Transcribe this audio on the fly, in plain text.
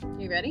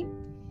You ready?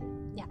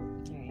 Yeah.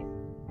 All right.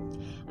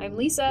 I'm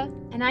Lisa.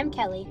 And I'm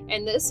Kelly.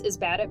 And this is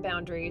Bad at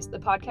Boundaries, the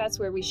podcast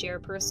where we share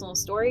personal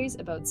stories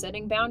about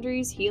setting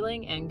boundaries,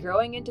 healing, and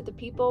growing into the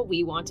people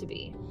we want to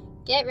be.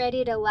 Get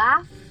ready to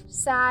laugh,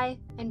 sigh,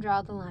 and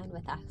draw the line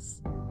with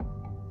us.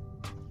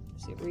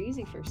 Super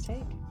easy first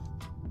take.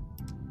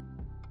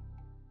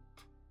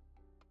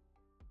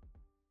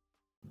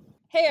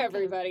 Hey,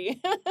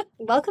 everybody.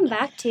 Welcome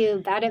back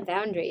to Bad at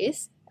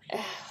Boundaries.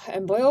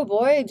 And boy, oh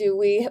boy, do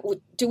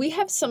we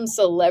have some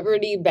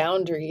celebrity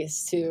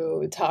boundaries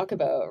to talk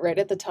about right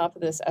at the top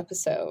of this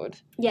episode.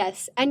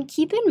 Yes, and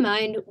keep in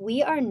mind,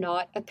 we are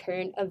not a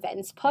current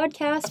events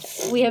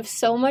podcast. We have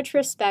so much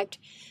respect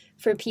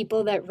for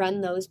people that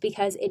run those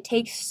because it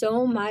takes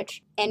so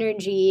much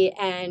energy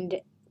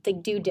and the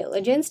due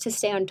diligence to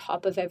stay on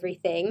top of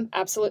everything.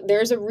 Absolutely.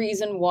 There's a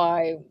reason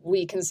why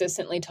we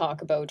consistently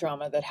talk about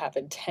drama that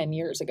happened 10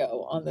 years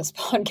ago on this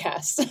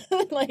podcast.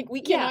 Like, we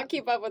cannot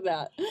keep up with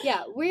that.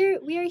 Yeah,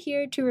 we are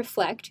here to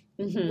reflect,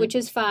 Mm-hmm. which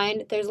is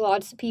fine. There's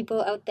lots of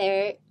people out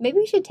there. Maybe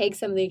we should take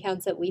some of the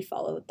accounts that we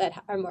follow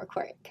that are more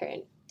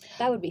current.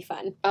 That would be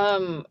fun.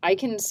 I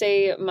can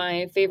say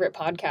my favorite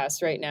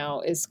podcast right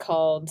now is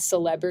called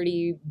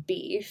Celebrity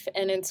Beef,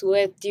 and it's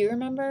with, do you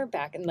remember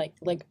back in like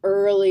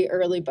early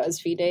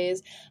BuzzFeed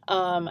days?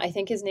 I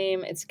think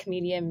it's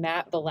comedian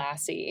Matt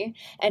Balassi,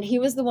 and he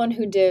was the one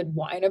who did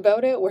Wine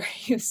About It, where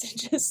he used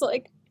to just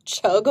like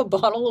chug a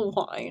bottle of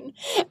wine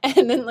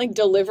and then like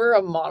deliver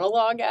a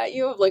monologue at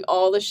you of like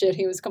all the shit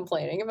he was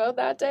complaining about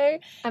that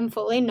day. I'm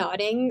fully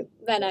nodding,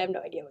 then I have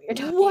no idea what you're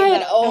talking What?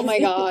 about. Oh my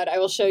God. I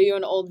will show you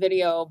an old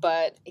video,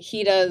 but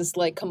he does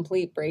like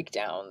complete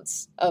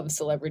breakdowns of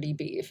Celebrity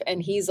Beef, and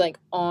he's like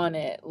on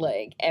it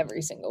like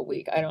every single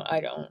week. I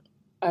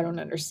don't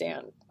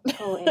understand.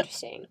 Oh,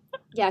 interesting.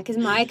 Yeah, because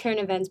my current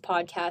events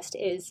podcast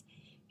is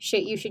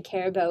Shit You Should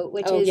Care About,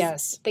 which is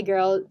yes. the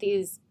girl,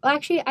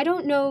 actually, I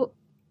don't know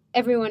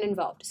everyone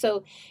involved.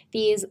 So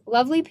these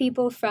lovely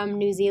people from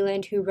New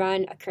Zealand who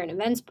run a current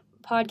events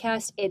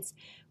podcast. It's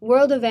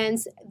world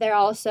events. They're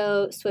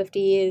also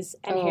Swifties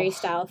and Harry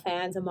Styles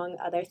fans, among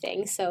other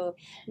things. So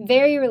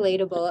very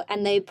relatable.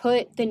 And they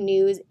put the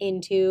news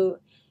into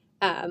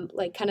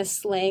like kind of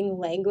slang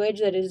language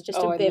that is just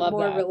a bit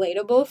more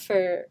relatable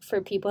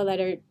for people that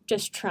are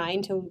just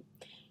trying to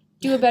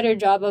do a better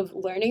job of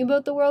learning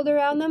about the world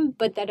around them,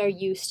 but that are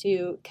used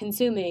to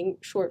consuming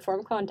short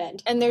form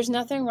content. And there's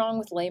nothing wrong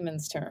with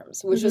layman's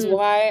terms, which is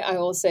why I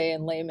will say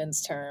in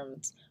layman's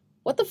terms,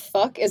 what the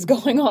fuck is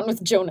going on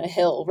with Jonah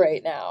Hill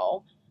right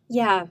now?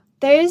 Yeah,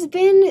 there's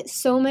been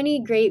so many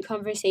great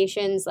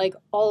conversations like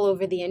all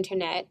over the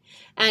internet.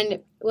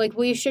 And like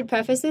we should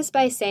preface this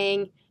by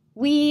saying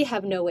we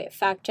have no way of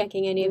fact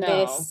checking any of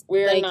this.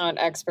 We're not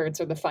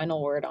experts or the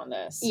final word on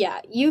this.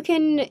 Yeah, you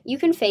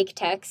can fake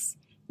text.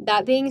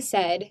 That being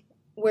said,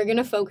 we're going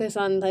to focus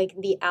on like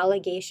the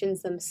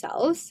allegations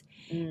themselves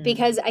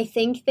because I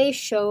think they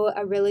show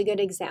a really good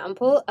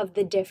example of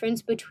the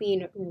difference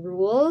between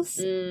rules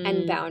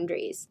and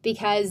boundaries,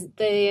 because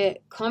the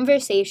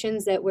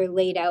conversations that were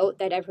laid out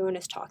that everyone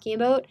is talking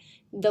about,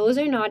 those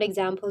are not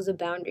examples of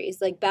boundaries.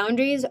 Like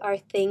boundaries are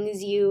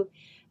things you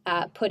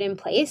put in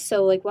place.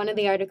 So like one of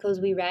the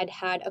articles we read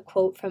had a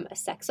quote from a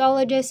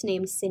sexologist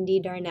named Cindy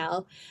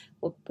Darnell.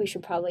 Well, we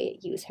should probably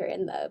use her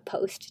in the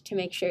post to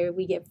make sure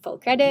we give full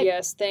credit.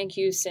 Yes, thank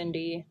you,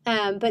 Cindy.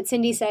 But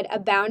Cindy said, a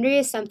boundary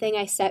is something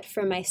I set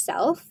for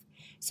myself.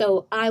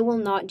 So I will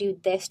not do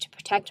this to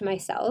protect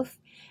myself.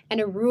 And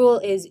a rule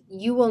is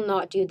you will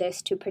not do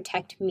this to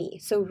protect me.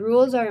 So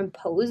rules are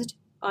imposed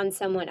on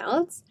someone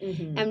else.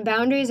 And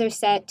boundaries are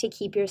set to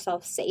keep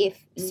yourself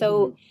safe.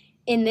 So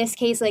in this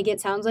case, like it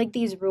sounds like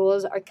these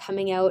rules are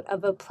coming out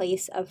of a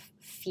place of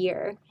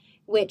fear,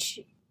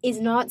 which is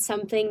not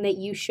something that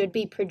you should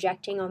be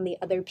projecting on the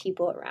other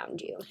people around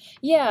you.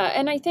 Yeah,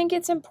 and I think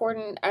it's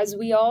important as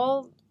we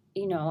all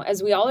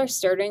are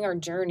starting our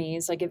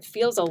journeys, like it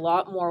feels a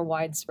lot more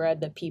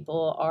widespread that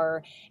people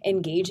are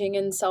engaging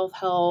in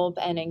self-help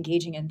and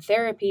engaging in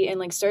therapy and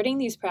like starting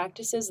these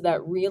practices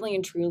that really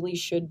and truly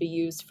should be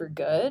used for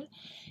good.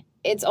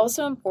 It's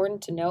also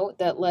important to note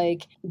that,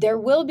 like, there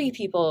will be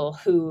people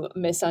who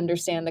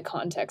misunderstand the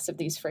context of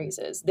these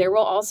phrases. There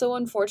will also,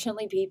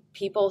 unfortunately, be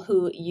people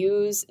who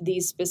use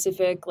these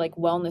specific, like,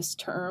 wellness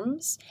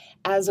terms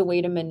as a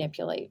way to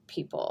manipulate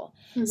people.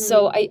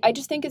 So I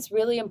just think it's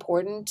really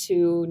important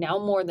to, now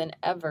more than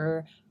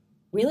ever,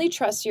 really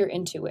trust your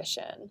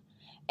intuition.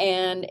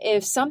 And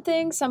if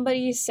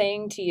somebody's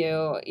saying to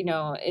you,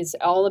 is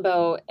all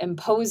about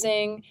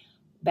imposing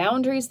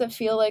boundaries that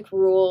feel like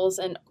rules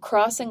and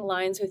crossing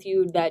lines with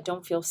you that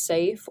don't feel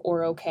safe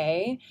or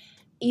okay,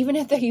 even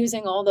if they're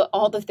using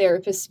all the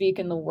therapist speak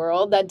in the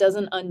world, that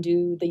doesn't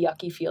undo the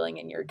yucky feeling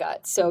in your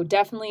gut. So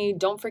definitely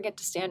don't forget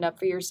to stand up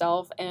for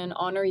yourself and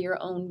honor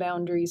your own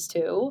boundaries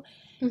too.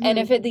 And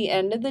if at the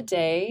end of the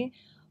day,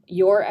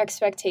 your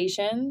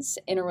expectations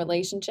in a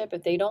relationship,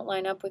 if they don't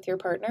line up with your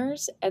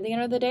partner's, at the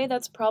end of the day,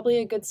 that's probably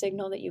a good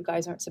signal that you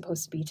guys aren't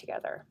supposed to be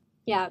together.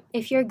 Yeah,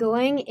 if you're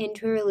going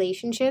into a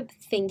relationship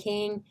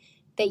thinking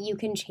that you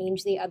can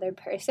change the other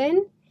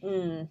person,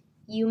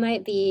 you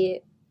might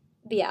be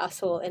the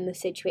asshole in the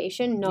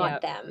situation,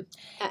 not them.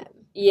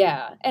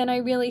 Yeah, and I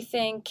really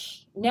think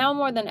now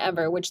more than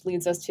ever, which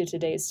leads us to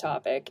today's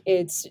topic,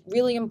 it's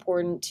really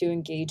important to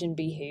engage in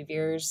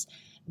behaviors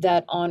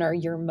that honor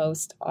your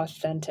most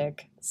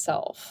authentic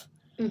self,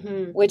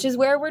 which is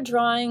where we're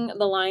drawing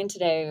the line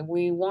today.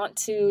 We want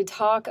to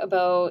talk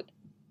about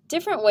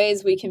different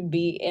ways we can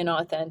be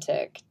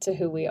inauthentic to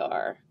who we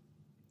are.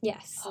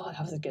 Yes. Oh,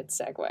 that was a good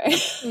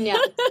segue. Yeah.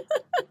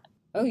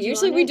 Oh,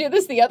 usually we do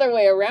this the other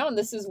way around.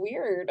 This is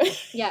weird.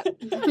 Yeah.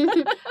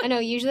 I know.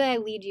 Usually I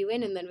lead you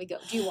in and then we go,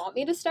 do you want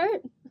me to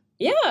start?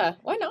 Yeah.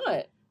 Why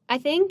not? I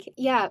think,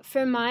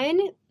 for mine,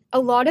 a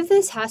lot of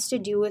this has to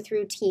do with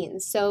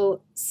routines.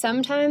 So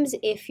sometimes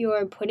if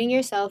you're putting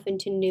yourself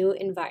into new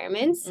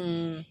environments,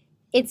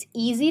 it's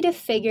easy to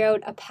figure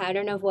out a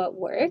pattern of what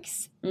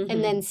works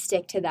and then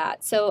stick to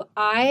that. So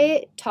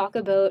I talk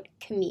about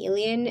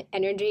chameleon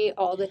energy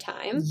all the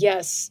time.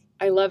 Yes.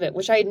 I love it,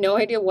 which I had no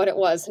idea what it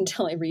was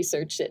until I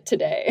researched it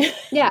today.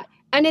 Yeah,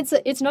 and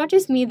it's not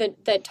just me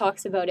that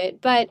talks about it,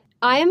 but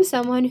I am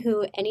someone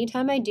who,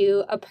 anytime I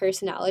do a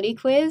personality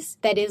quiz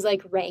that is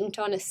like ranked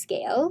on a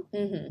scale,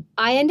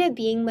 I end up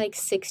being like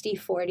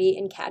 60-40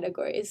 in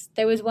categories.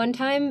 There was one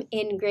time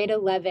in grade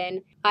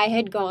 11, I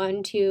had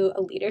gone to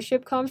a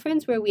leadership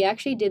conference where we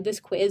actually did this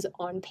quiz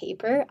on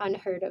paper,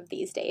 unheard of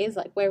these days.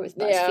 Like, where was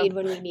BuzzFeed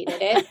when we needed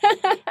it?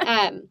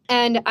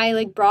 And I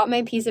like brought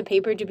my piece of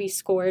paper to be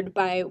scored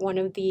by one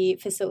of the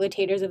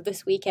facilitators of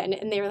this weekend,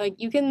 and they were like,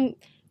 you can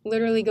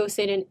literally go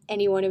sit in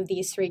any one of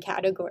these 3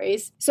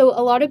 categories. So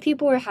a lot of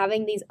people were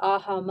having these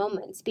aha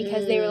moments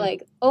because they were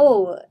like,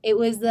 oh, it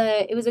was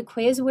a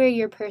quiz where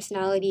your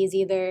personality is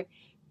either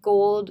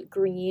gold,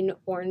 green,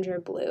 orange, or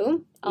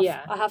blue.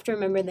 I'll have to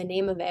remember the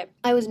name of it.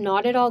 I was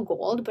not at all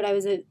gold, but I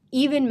was an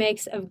even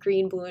mix of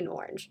green, blue, and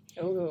orange.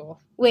 Ooh.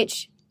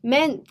 Which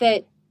meant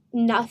that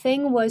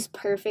nothing was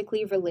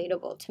perfectly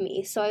relatable to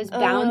me. So I was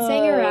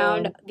bouncing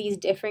around these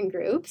different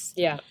groups.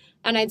 Yeah.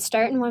 And I'd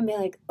start in one and be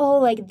like, oh,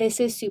 like, this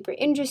is super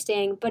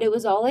interesting. But it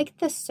was all, like,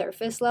 the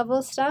surface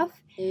level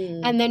stuff.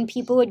 And then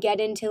people would get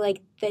into,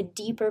 like, the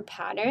deeper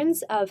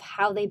patterns of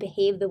how they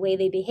behave the way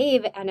they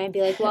behave. And I'd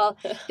be like, well,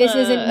 this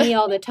isn't me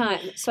all the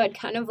time. So I'd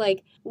kind of,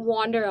 like,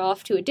 wander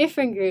off to a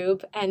different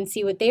group and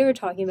see what they were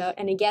talking about.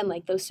 And again,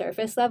 like, those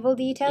surface level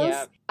details.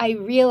 Yeah. I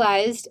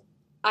realized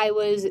I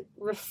was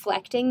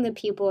reflecting the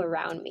people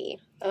around me.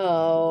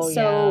 Oh,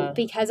 So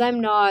because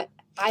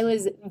I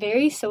was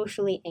very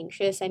socially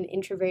anxious and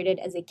introverted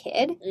as a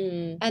kid.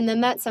 And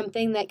then that's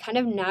something that kind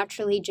of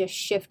naturally just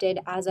shifted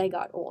as I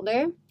got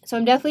older. So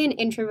I'm definitely an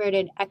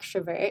introverted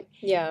extrovert.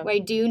 Yeah. Where I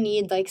do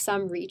need like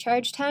some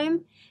recharge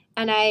time.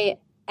 And I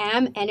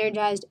am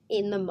energized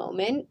in the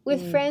moment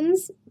with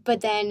friends.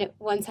 But then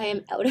once I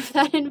am out of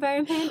that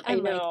environment, I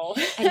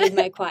need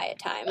my quiet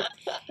time.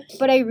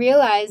 But I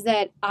realized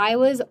that I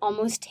was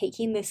almost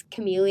taking this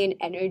chameleon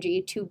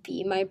energy to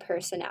be my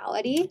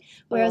personality,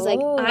 where I was like,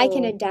 I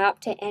can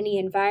adapt to any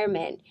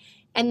environment.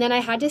 And then I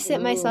had to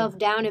sit myself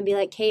down and be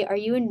like, hey, are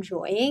you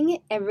enjoying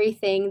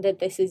everything that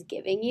this is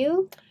giving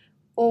you?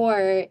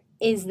 Or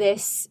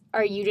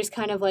are you just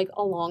kind of like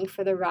along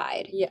for the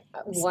ride? Yeah.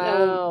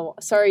 Wow.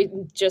 Sorry,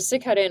 just to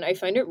cut in, I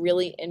find it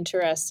really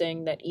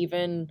interesting that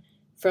even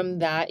from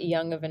that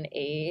young of an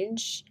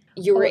age,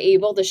 you were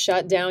able to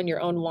shut down your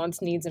own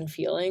wants, needs, and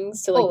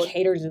feelings to like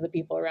cater to the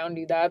people around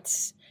you.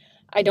 That's,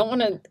 I don't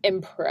want to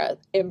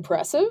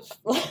impressive.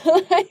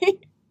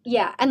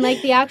 Yeah, and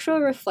like the actual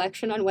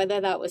reflection on whether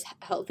that was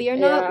healthy or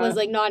not was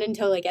like not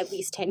until like at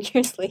least 10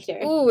 years later.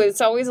 Ooh, it's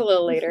always a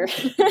little later.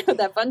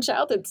 That fun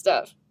childhood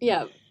stuff.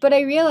 Yeah, but I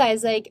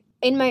realized like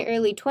in my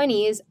early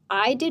 20s,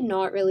 I did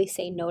not really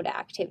say no to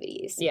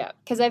activities. Yeah.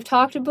 Because I've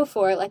talked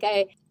before, like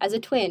as a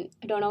twin,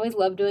 I don't always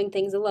love doing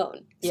things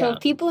alone. Yeah. So if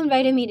people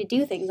invited me to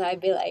do things,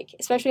 I'd be like,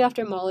 especially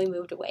after Molly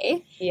moved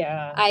away.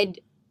 Yeah.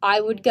 I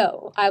would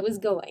go. I was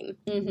going.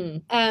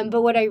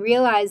 But what I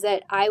realized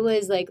that I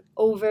was like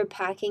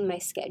overpacking my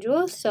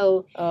schedule.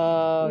 So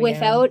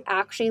without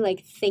actually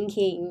like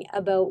thinking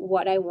about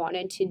what I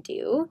wanted to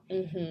do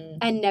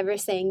and never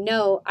saying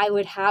no, I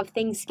would have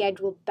things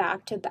scheduled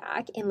back to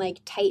back in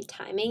like tight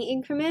timing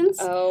increments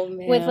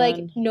with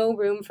like no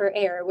room for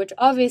error, which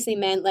obviously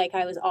meant like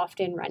I was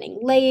often running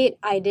late.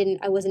 I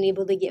wasn't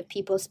able to give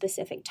people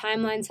specific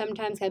timelines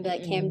sometimes. I'd be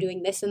like, hey, I'm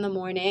doing this in the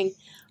morning.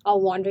 I'll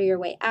wander your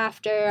way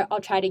after. I'll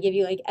try to give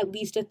you, like, at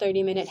least a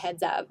 30-minute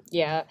heads up.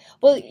 Yeah.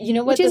 Well, you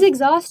know what? Which is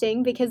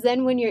exhausting because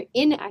then when you're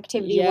in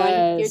activity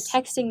one, you're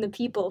texting the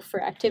people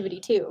for activity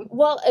two.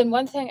 Well, and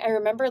one thing I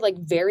remember, like,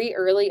 very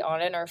early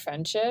on in our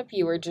friendship,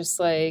 you were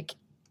just like,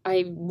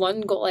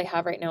 one goal I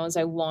have right now is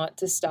I want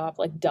to stop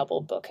like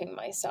double booking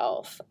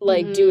myself,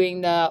 like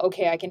doing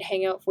I can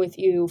hang out with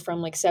you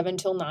from like 7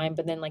 till 9,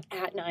 but then like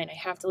at 9 I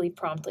have to leave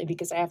promptly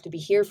because I have to be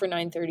here for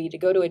 9:30 to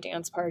go to a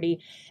dance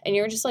party. And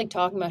you're just like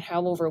talking about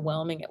how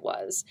overwhelming it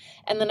was.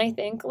 And then I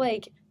think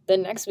like the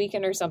next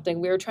weekend or something,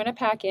 we were trying to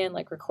pack in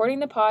like recording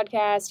the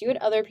podcast. You had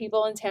other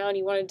people in town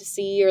you wanted to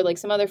see or like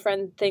some other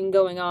friend thing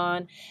going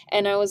on.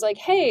 And I was like,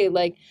 hey,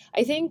 like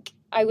I think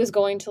I was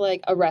going to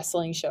like a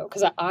wrestling show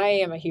because I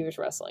am a huge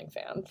wrestling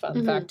fan.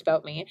 Fun fact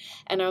about me.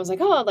 And I was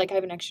like, oh, like I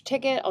have an extra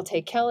ticket. I'll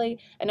take Kelly.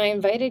 And I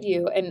invited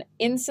you. And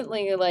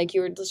instantly, like,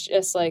 you were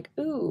just like,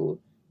 ooh,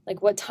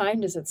 like, what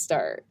time does it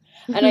start?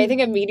 And I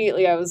think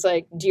immediately I was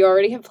like, do you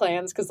already have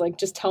plans? Because, like,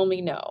 just tell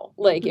me no.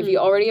 Like, if you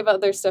already have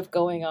other stuff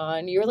going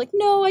on, you're like,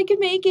 no, I can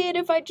make it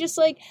if I just,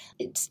 like,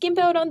 skimp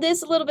out on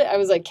this a little bit. I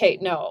was like, Kate,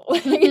 no.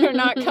 You're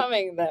not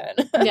coming then.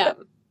 Yeah.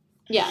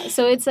 Yeah.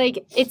 So it's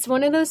like, it's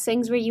one of those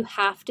things where you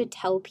have to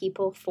tell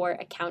people for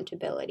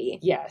accountability.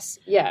 Yes.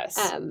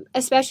 Yes.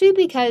 Especially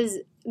because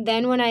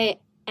then when I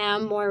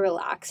am more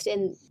relaxed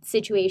in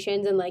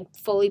situations and like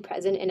fully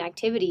present in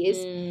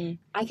activities,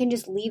 I can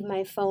just leave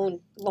my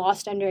phone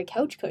lost under a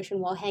couch cushion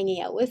while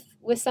hanging out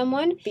with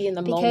someone. Be in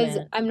the because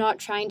moment. I'm not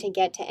trying to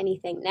get to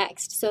anything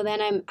next. So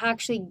then I'm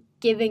actually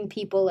giving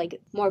people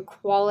like more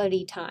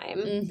quality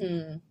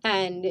time,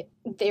 and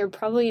they're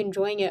probably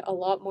enjoying it a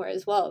lot more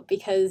as well,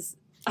 because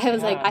I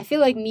was like, I feel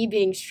like me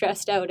being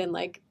stressed out and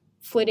like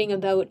flitting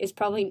about is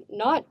probably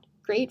not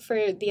great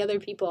for the other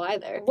people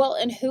either. Well,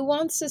 and who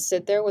wants to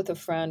sit there with a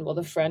friend while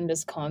the friend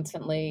is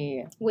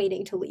constantly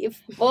waiting to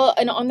leave? Well,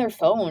 and on their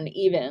phone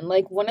even.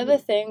 Like, one of the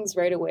things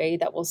right away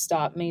that will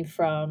stop me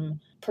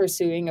from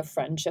pursuing a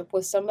friendship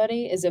with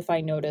somebody is if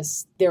I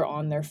notice they're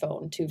on their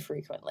phone too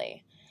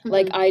frequently.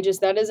 Like,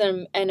 that is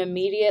an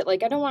immediate,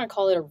 like, I don't want to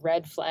call it a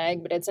red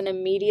flag, but it's an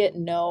immediate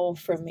no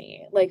for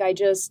me. Like,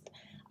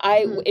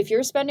 if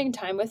you're spending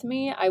time with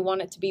me, I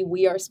want it to be,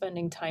 we are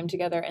spending time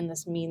together and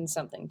this means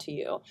something to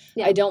you.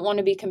 Yeah. I don't want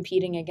to be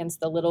competing against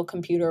the little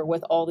computer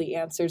with all the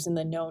answers in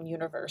the known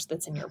universe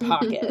that's in your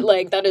pocket.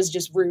 Like, that is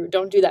just rude.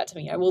 Don't do that to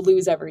me. I will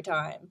lose every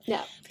time.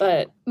 Yeah.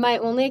 But my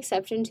only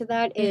exception to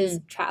that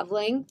is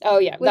traveling. Oh,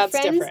 yeah. That's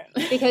friends,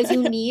 different. Because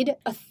you need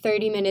a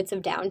 30 minutes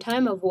of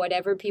downtime of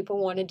whatever people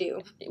want to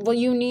do. Well,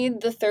 you need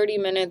the 30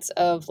 minutes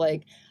of,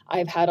 like,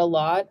 I've had a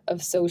lot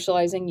of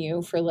socializing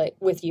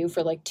with you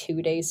for like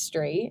 2 days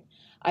straight.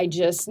 I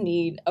just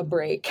need a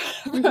break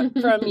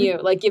from you.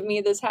 Like, give me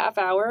this half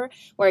hour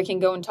where I can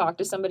go and talk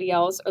to somebody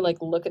else, or like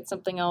look at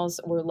something else,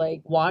 or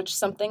like watch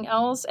something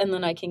else, and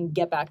then I can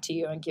get back to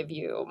you and give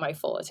you my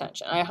full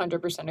attention. I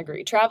 100%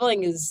 agree.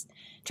 Traveling is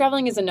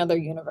another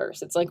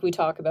universe. It's like we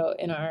talk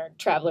about in our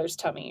Traveler's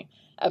Tummy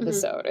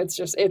episode.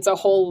 It's a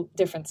whole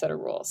different set of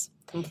rules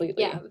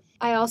completely. Yeah.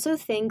 I also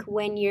think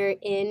when you're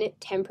in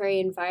temporary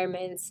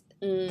environments,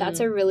 that's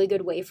a really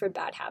good way for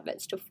bad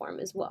habits to form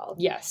as well.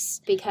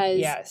 Yes.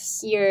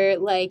 Because you're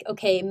like,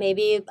 okay,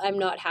 maybe I'm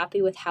not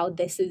happy with how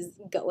this is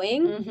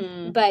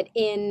going, but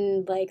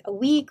in like a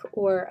week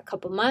or a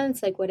couple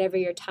months, like whatever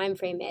your time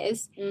frame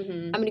is,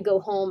 I'm going to go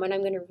home and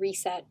I'm going to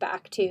reset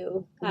back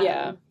to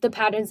the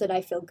patterns that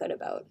I feel good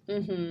about.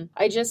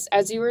 I just,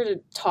 as you were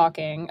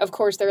talking, of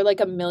course, there are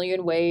like a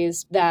million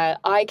ways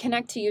that I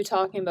connect to you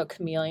talking about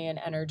chameleon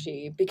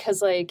energy,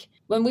 because like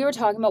when we were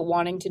talking about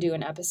wanting to do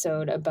an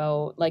episode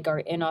about like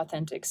our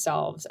inauthentic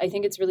selves, I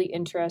think it's really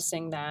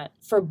interesting that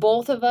for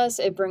both of us,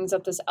 it brings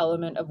up this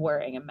element of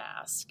wearing a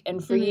mask.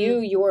 And for you,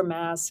 your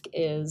mask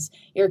is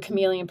your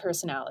chameleon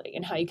personality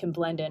and how you can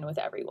blend in with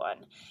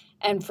everyone.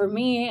 And for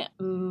me,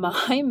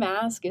 my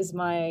mask is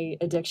my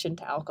addiction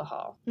to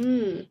alcohol.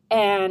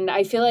 And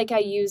I feel like I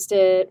used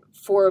it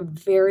for a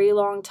very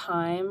long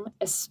time,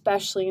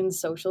 especially in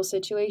social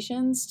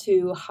situations,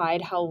 to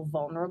hide how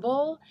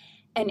vulnerable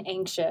and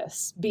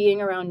anxious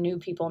being around new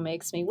people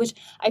makes me, which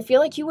I feel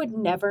like you would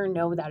never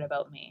know that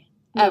about me.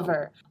 No.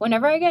 Ever.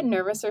 Whenever I get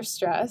nervous or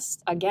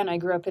stressed, again, I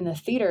grew up in the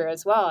theater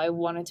as well. I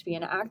wanted to be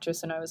an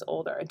actress when I was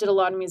older. I did a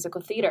lot of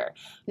musical theater.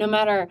 No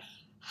matter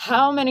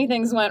how many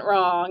things went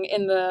wrong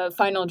in the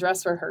final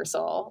dress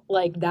rehearsal,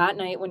 like that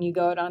night when you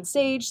go out on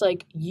stage,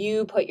 like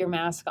you put your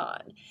mask on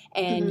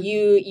and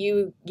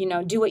you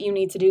know, do what you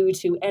need to do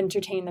to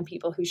entertain the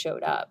people who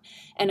showed up.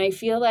 And I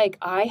feel like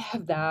I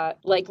have that,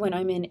 like when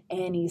I'm in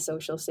any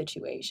social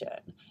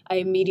situation, I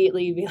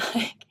immediately be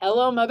like,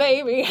 hello, my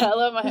baby,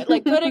 hello, my,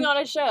 like putting on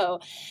a show.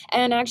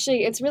 And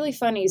actually it's really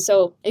funny.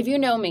 So if you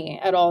know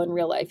me at all in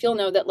real life, you'll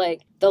know that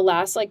like the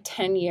last like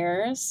 10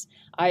 years,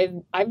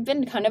 I've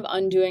been kind of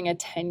undoing a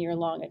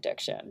 10-year-long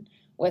addiction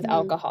with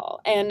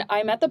alcohol. And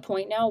I'm at the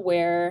point now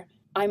where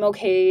I'm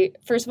okay,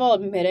 first of all,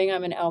 admitting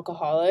I'm an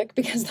alcoholic,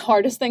 because the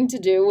hardest thing to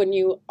do when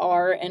you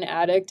are an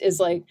addict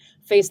is like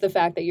face the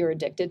fact that you're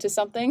addicted to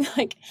something.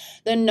 Like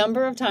the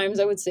number of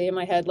times I would say in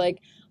my head, like,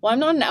 well, I'm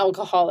not an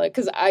alcoholic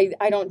because I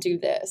don't do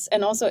this.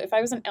 And also if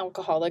I was an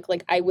alcoholic,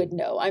 like I would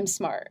know. I'm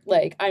smart.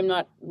 Like I'm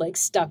not like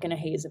stuck in a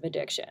haze of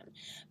addiction.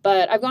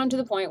 But I've gotten to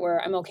the point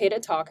where I'm okay to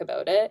talk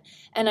about it.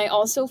 And I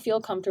also feel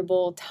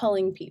comfortable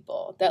telling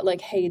people that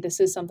like, hey,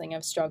 this is something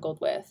I've struggled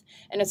with.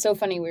 And it's so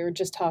funny. We were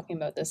just talking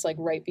about this like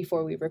right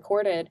before we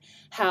recorded,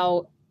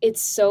 how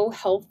it's so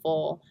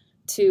helpful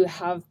to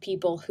have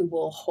people who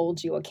will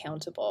hold you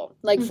accountable.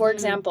 Like, for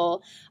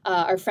example,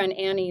 our friend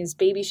Annie's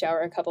baby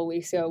shower a couple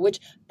weeks ago, which,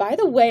 by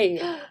the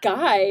way,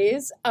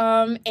 guys,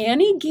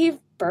 Annie gave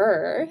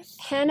birth.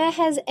 Hannah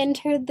has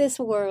entered this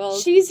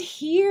world. She's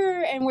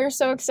here, and we're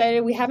so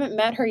excited. We haven't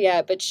met her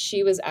yet, but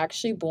she was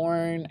actually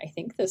born, I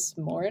think, this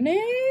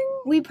morning.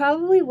 We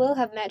probably will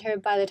have met her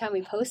by the time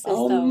we post this,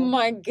 Oh though.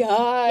 my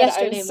God.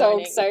 Yesterday I'm so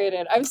morning.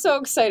 excited. I'm so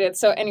excited.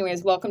 So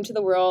anyways, welcome to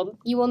the world.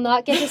 You will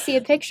not get to see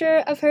a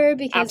picture of her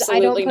because I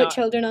Absolutely don't put not.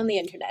 children on the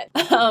internet.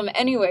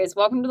 Anyways,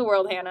 welcome to the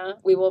world, Hannah.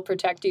 We will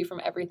protect you from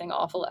everything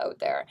awful out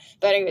there.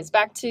 But anyways,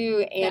 back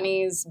to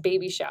Annie's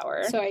baby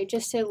shower. Sorry,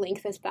 just to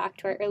link this back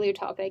to our earlier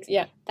topics.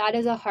 Yeah. That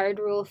is a hard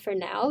rule for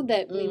now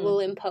that we will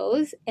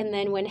impose. And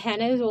then when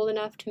Hannah is old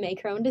enough to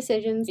make her own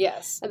decisions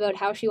Yes. about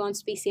how she wants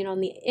to be seen on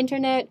the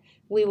internet,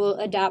 we will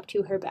adapt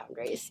to her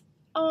boundaries.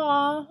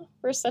 Aw,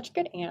 we're such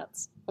good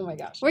aunts. Oh my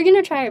gosh. We're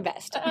going to try our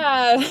best.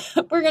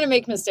 We're going to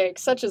make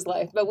mistakes, such is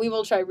life, but we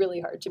will try really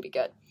hard to be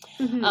good.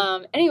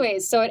 Mhm.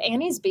 Anyways, so at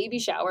Annie's baby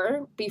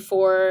shower,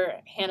 before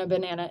Hannah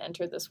Banana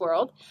entered this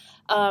world,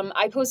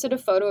 I posted a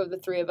photo of the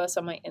three of us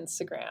on my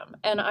Instagram.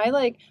 And I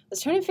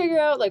was trying to figure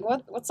out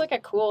what's like a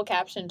cool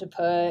caption to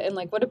put and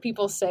like what do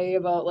people say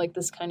about like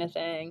this kind of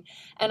thing.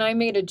 And I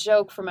made a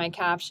joke for my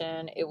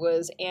caption. It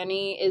was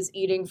Annie is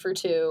eating for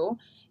two.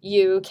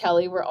 You,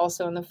 Kelly, were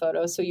also in the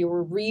photo, so you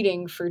were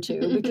reading for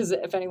two, because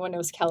if anyone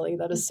knows Kelly,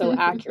 that is so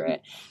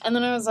accurate. And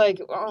then I was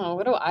like, oh,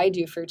 what do I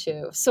do for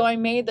two? So I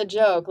made the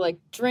joke, like,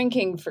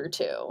 drinking for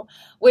two,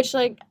 which,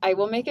 like, I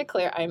will make it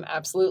clear, I'm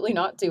absolutely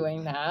not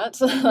doing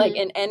that. Like,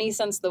 in any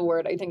sense of the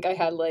word, I think I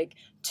had, like,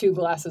 2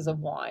 glasses of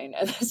wine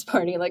at this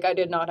party. Like, I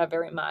did not have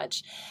very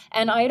much.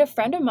 And I had a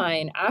friend of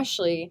mine,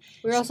 Ashley.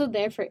 We were also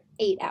there for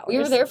 8 hours. We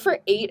were there for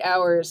 8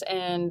 hours,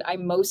 and I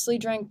mostly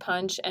drank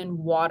punch and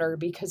water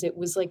because it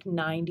was like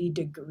 90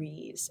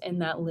 degrees in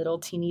that little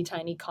teeny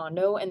tiny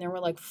condo, and there were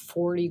like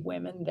 40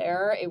 women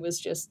there. It was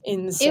just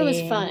insane. It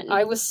was fun.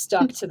 I was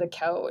stuck to the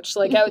couch.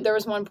 Like, there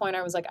was one point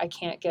I was like, I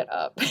can't get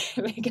up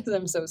because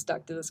I'm so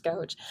stuck to this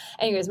couch.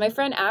 Anyways, my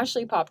friend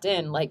Ashley popped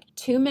in like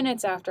 2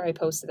 minutes after I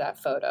posted that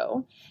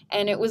photo,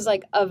 and it was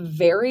like a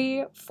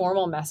very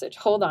formal message.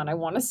 Hold on, I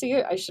want to see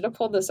it. I should have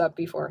pulled this up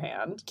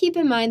beforehand. Keep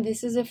in mind,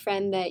 this is a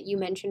friend that you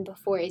mentioned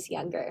before is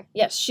younger.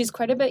 Yes, she's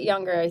quite a bit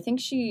younger. I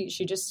think she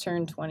just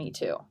turned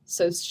 22.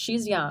 So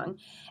she's young.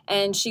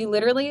 And she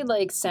literally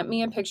like sent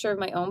me a picture of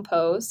my own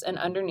post, and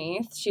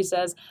underneath she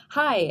says,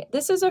 "Hi,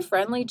 this is a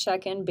friendly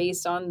check-in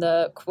based on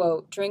the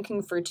quote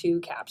drinking for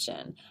two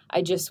caption.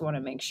 I just want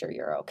to make sure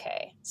you're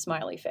okay."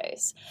 Smiley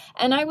face.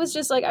 And I was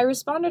just like, I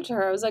responded to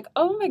her. I was like,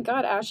 "Oh my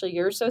God, Ashley,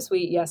 you're so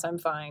sweet. Yes, I'm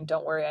fine.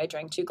 Don't worry. I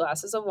drank 2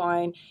 glasses of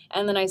wine."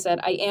 And then I said,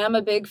 "I am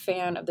a big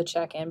fan of the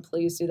check-in.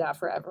 Please do that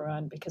for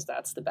everyone because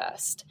that's the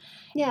best."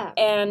 Yeah.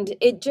 And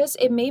it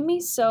made me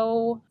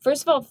so,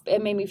 first of all,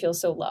 it made me feel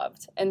so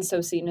loved and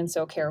so seen and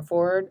so cared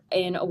for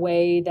in a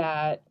way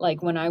that,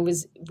 like, when I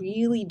was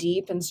really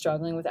deep and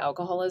struggling with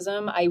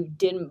alcoholism, I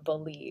didn't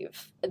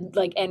believe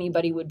like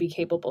anybody would be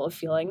capable of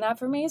feeling that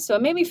for me. So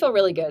it made me feel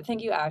really good.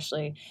 Thank you,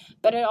 Ashley.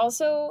 But it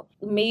also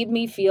made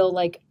me feel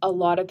like a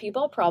lot of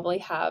people probably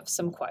have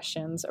some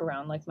questions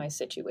around like my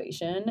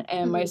situation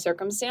and my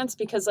circumstance,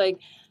 because like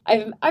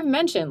I've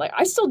mentioned, like,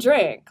 I still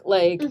drink.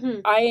 Like,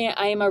 I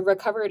am a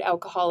recovered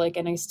alcoholic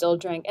and I still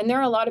drink. And there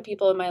are a lot of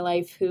people in my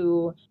life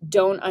who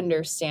don't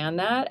understand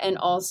that and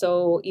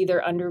also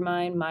either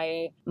undermine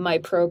my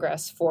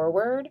progress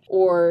forward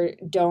or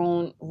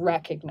don't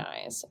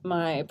recognize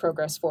my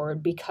progress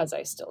forward because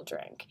I still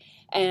drink.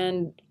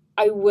 And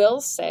I will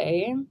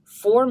say,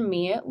 for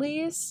me at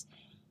least,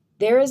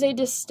 there is a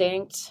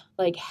distinct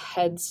like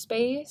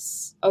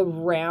headspace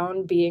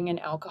around being an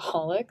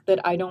alcoholic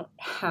that I don't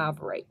have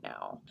right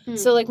now.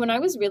 So like when I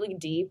was really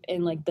deep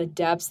in like the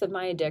depths of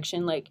my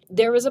addiction, like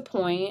there was a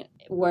point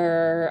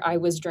where I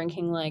was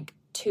drinking like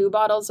 2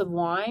 bottles of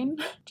wine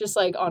just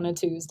like on a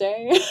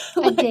Tuesday.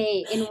 A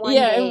day, in one day.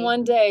 Yeah, in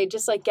one day.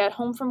 Just like get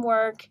home from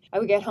work. I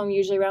would get home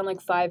usually around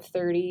like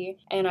 5:30,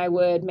 and I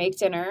would make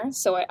dinner.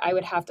 So I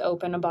would have to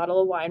open a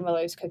bottle of wine while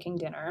I was cooking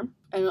dinner.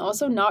 And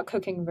also not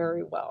cooking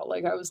very well.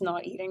 Like I was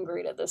not eating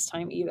great at this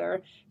time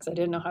either because I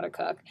didn't know how to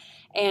cook.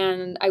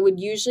 And I would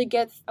usually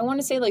get, I want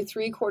to say like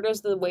 3/4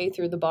 of the way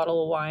through the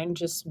bottle of wine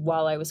just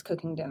while I was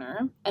cooking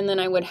dinner. And then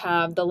I would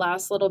have the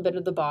last little bit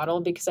of the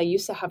bottle because I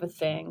used to have a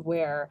thing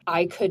where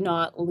I could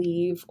not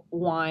leave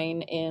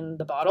wine in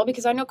the bottle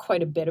because I know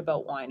quite a bit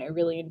about wine. I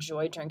really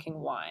enjoy drinking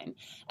wine.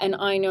 And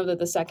I know that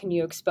the second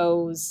you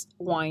expose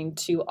wine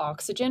to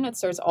oxygen, it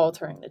starts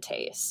altering the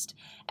taste.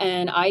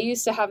 And I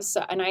used to have,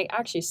 and I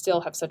actually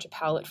still have such a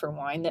palate for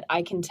wine that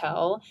I can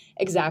tell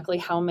exactly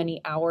how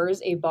many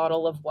hours a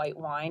bottle of white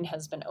wine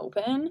has been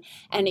open.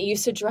 And it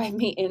used to drive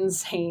me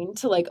insane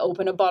to like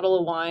open a bottle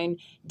of wine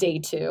day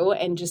 2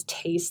 and just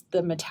taste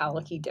the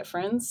metallic-y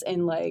difference.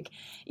 And like,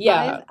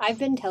 yeah. I've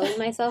been telling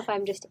myself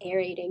I'm just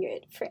aerating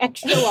it for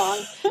extra long,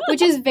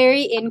 which is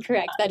very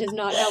incorrect. That is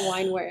not how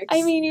wine works.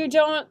 I mean, you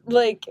don't,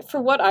 like,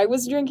 for what I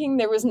was drinking,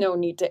 there was no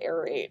need to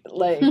aerate.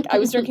 Like, I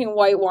was drinking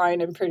white wine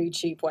and pretty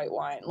cheap white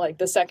wine. Like,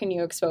 the second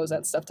you expose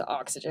that stuff to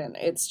oxygen,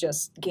 and it's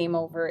just game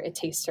over. It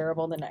tastes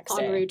terrible the next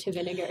day. En route to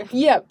vinegar.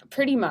 Yep,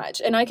 pretty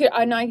much. And I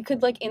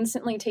could like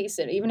instantly taste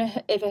it, even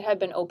if it had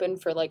been open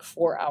for like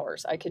 4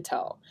 hours. I could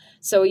tell.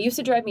 So it used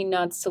to drive me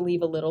nuts to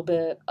leave a little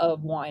bit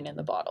of wine in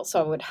the bottle. So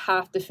I would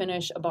have to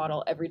finish a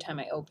bottle every time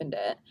I opened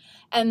it.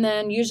 And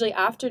then usually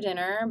after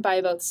dinner, by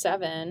about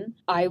 7,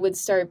 I would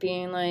start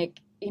being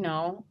like,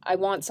 I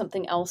want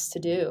something else to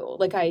do.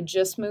 Like, I had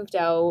just moved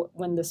out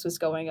when this was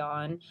going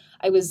on.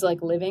 I was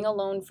like living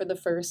alone for the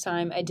first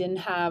time. I didn't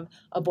have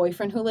a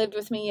boyfriend who lived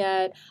with me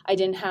yet. I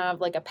didn't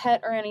have like a pet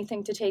or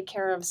anything to take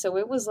care of. So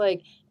it was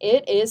like,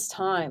 it is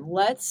time.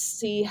 Let's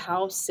see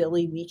how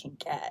silly we can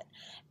get.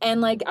 And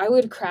like, I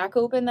would crack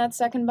open that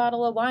second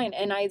bottle of wine,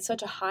 and I had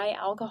such a high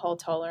alcohol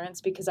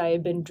tolerance because I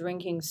had been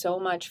drinking so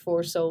much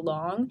for so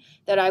long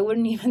that I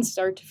wouldn't even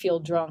start to feel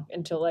drunk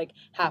until like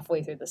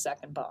halfway through the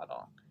second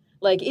bottle.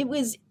 Like, it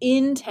was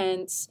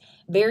intense,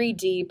 very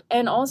deep.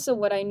 And also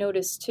what I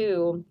noticed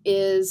too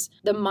is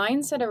the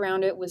mindset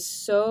around it was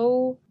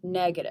so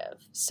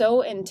negative,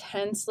 so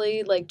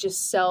intensely, like,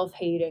 just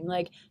self-hating.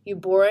 Like, you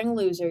boring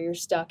loser, you're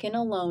stuck in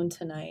alone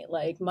tonight.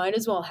 Like, might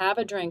as well have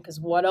a drink, because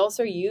what else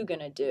are you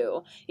going to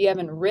do? You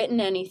haven't written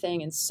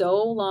anything in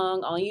so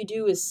long. All you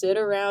do is sit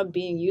around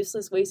being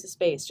useless waste of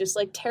space. Just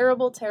like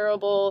terrible,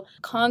 terrible,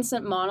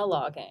 constant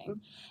monologuing.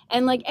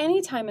 And like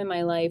any time in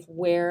my life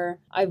where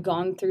I've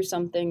gone through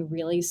something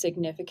really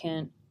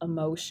significant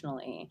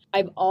emotionally,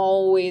 I've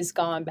always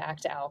gone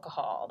back to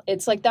alcohol.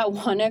 It's like that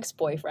one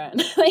ex-boyfriend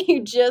that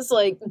you just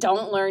like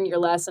don't learn your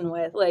lesson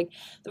with. Like,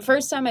 the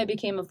first time I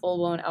became a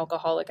full-blown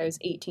alcoholic, I was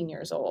 18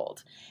 years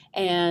old.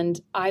 And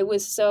I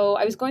was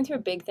going through a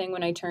big thing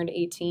when I turned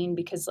 18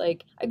 because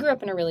like I grew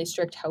up in a really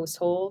strict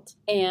household,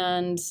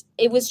 and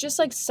it was just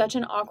like such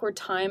an awkward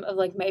time of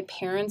like my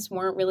parents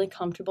weren't really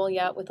comfortable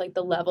yet with like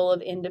the level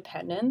of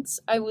independence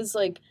I was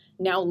like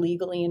now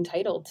legally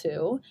entitled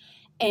to.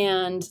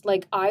 And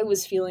like I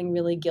was feeling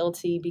really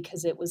guilty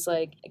because it was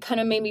like, it kind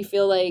of made me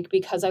feel like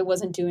because I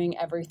wasn't doing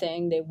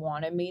everything they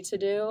wanted me to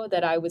do,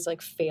 that I was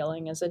like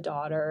failing as a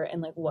daughter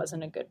and like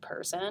wasn't a good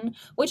person,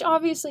 which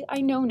obviously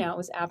I know now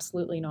is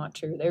absolutely not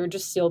true. They were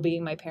just still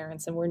being my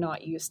parents and were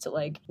not used to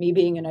like me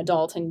being an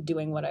adult and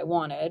doing what I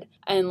wanted.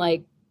 And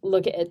like,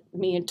 look at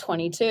me at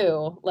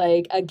 22.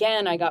 Like,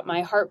 again, I got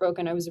my heart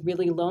broken. I was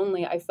really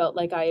lonely. I felt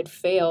like I had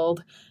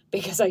failed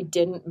because I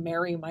didn't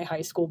marry my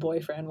high school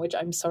boyfriend, which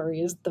I'm sorry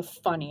is the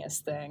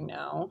funniest thing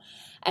now.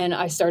 And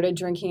I started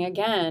drinking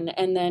again.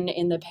 And then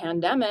in the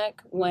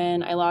pandemic,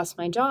 when I lost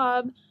my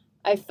job,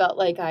 I felt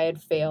like I had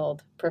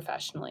failed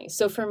professionally.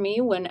 So for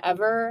me,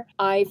 whenever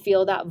I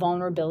feel that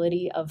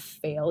vulnerability of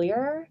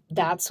failure,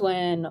 that's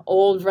when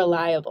old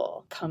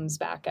reliable comes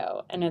back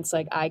out. And it's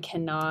like, I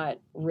cannot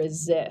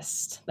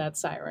resist that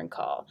siren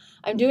call.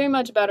 I'm doing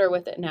much better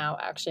with it now,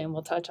 actually, and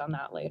we'll touch on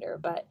that later.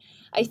 But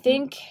I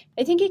think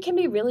it can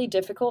be really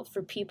difficult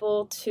for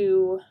people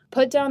to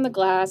put down the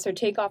glass or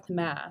take off the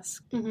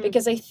mask. Mm-hmm.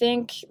 Because I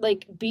think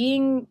like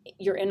being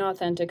your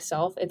inauthentic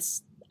self,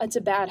 it's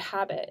a bad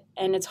habit,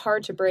 and it's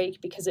hard to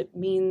break because it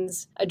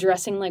means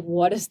addressing like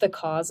what is the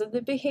cause of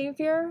the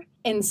behavior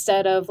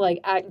instead of like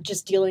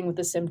just dealing with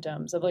the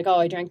symptoms of like, oh,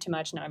 I drank too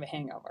much, now I have a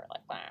hangover,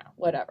 like, wow,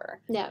 whatever.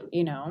 Yeah.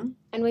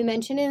 And we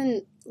mentioned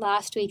in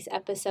last week's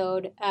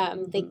episode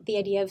the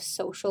idea of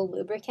social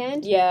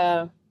lubricant.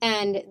 Yeah.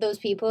 And those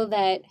people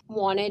that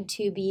wanted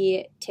to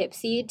be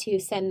tipsy to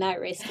send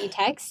that risky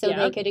text so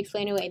they could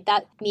explain away,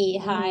 that's me,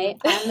 hi,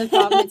 I'm the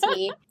problem, it's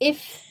me.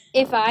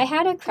 If I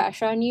had a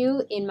crush on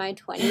you in my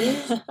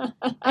 20s,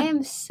 I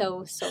am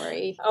so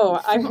sorry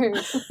for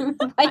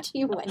what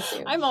you went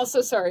through. I'm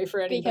also sorry for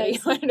anybody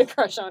who had a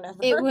crush on ever.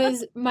 It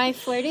was, my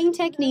flirting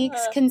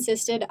techniques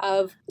consisted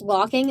of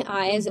locking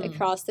eyes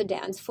across the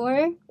dance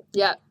floor.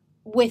 Yeah.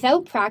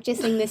 Without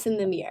practicing this in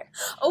the mirror.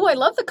 Oh, I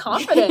love the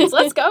confidence.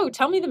 Let's go.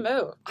 Tell me the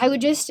move. I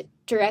would just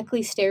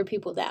directly stare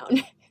people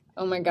down.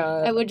 Oh my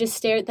God. I would just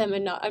stare at them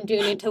and not. I'm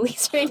doing it to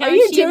Lisa right now. Are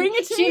you doing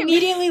it to me? She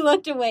immediately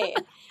looked away.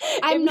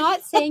 I'm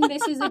not saying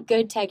this is a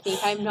good technique.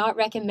 I'm not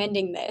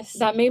recommending this.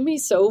 That made me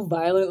so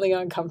violently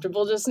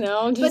uncomfortable just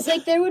now. But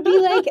like there would be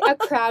like a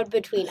crowd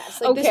between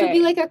us. Like this would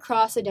be like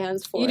across a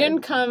dance floor. You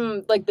didn't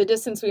come, like the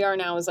distance we are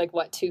now is like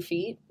what, 2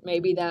 feet?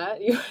 Maybe that?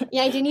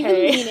 Yeah, I didn't even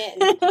lean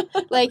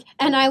in. Like,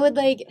 and I would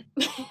like,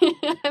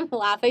 I'm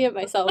laughing at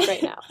myself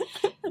right now.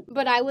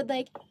 But I would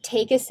like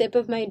take a sip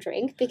of my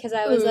drink because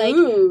I was like,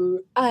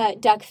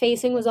 duck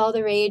facing was all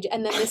the rage.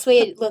 And then this way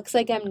it looks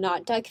like I'm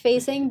not duck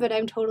facing, but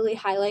I'm totally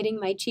highlighting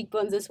my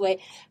cheekbones this way.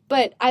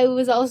 But I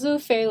was also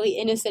fairly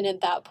innocent at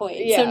that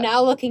point. Yeah. So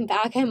now looking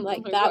back, I'm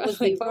like, that was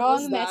the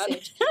wrong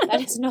message.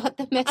 That is not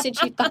the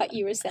message you thought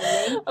you were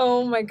sending.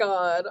 Oh my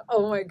God.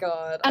 Oh my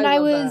God. And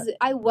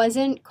I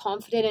wasn't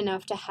confident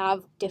enough to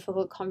have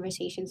difficult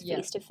conversations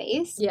face to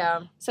face.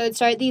 Yeah. So I'd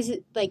start these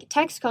like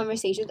text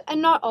conversations, and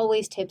not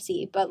always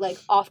tipsy, but like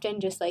often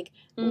just like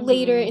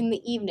later in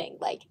the evening,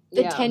 like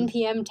the 10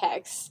 p.m.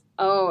 text.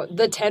 Oh,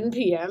 the 10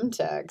 p.m.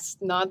 text,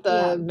 not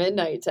the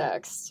midnight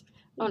text.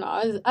 Oh no,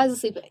 I was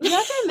asleep. You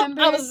have to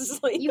remember. I was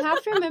asleep. You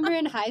have to remember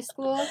in high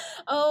school.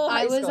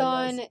 I was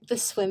on the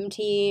swim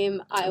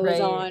team. I was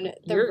on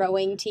the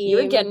rowing team.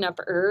 You were getting up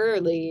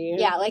early.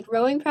 Yeah, like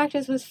rowing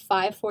practice was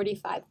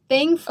 5:45.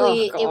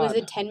 Thankfully, it was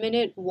a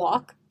 10-minute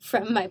walk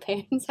from my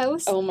parents'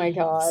 house. Oh my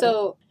god.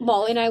 So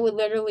Molly and I would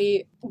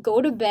literally go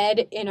to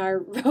bed in our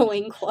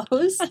rowing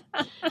clothes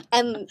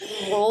and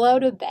roll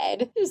out of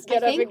bed. Just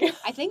get up and go.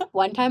 I think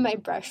one time I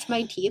brushed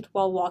my teeth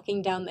while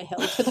walking down the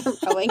hill to the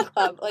rowing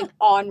club, like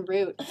en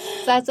route.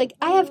 So that's like,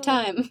 I have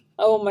time.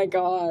 Oh my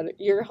god,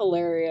 you're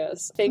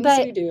hilarious. Things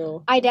you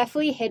do. I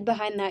definitely hid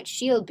behind that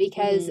shield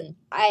because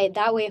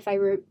that way if I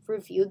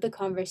reviewed the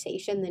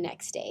conversation the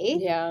next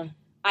day,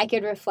 I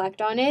could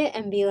reflect on it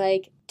and be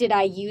like, did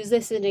I use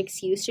this as an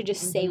excuse to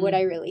just say what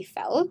I really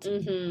felt?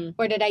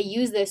 Or did I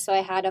use this so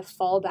I had a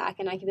fallback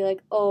and I could be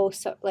like, oh,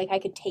 so like I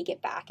could take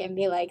it back and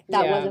be like,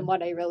 that wasn't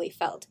what I really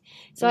felt.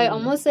 So I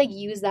almost like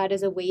use that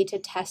as a way to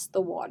test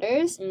the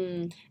waters.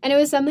 And it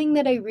was something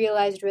that I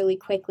realized really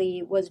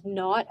quickly was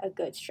not a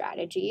good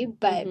strategy.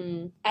 But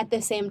at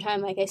the same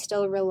time, like I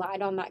still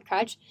relied on that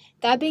crutch.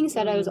 That being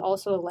said, I was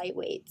also a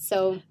lightweight.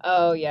 So,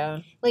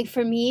 like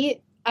for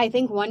me, I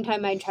think one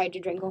time I tried to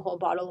drink a whole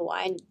bottle of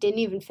wine, didn't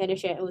even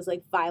finish it, and was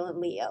like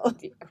violently ill.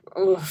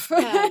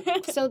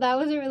 So that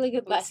was a really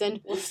good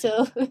lesson.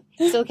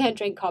 Still can't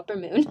drink Copper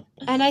Moon.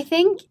 And I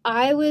think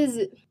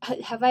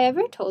have I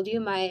ever told you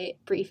my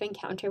brief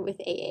encounter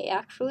with AA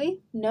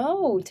actually?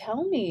 No,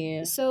 tell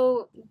me.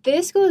 So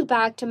this goes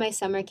back to my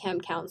summer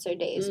camp counselor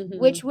days,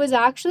 which was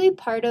actually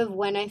part of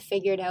when I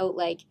figured out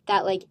like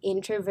that like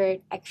introvert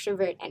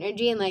extrovert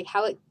energy and like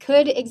how it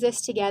could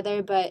exist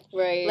together, but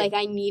like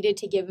I needed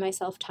to give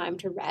myself time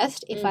to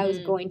rest if I was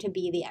going to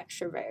be the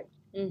extrovert.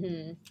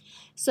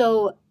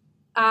 So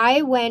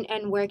I went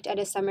and worked at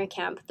a summer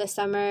camp the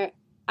summer.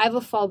 I have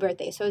a fall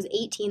birthday, so I was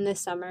 18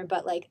 this summer,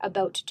 but like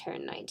about to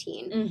turn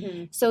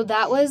 19. So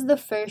that was the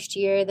first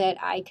year that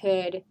I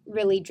could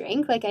really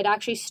drink. Like I'd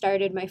actually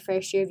started my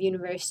first year of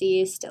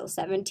university, still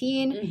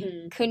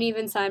 17. Couldn't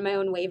even sign my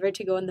own waiver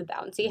to go in the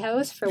bouncy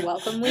house for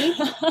welcome week.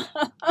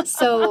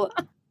 So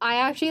I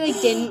actually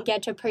like didn't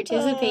get to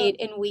participate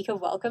in week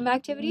of welcome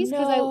activities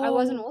because I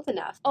wasn't old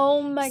enough.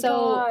 Oh my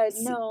god,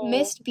 no.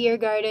 Missed beer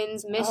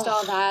gardens, missed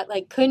all that.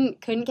 Like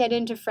couldn't get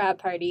into frat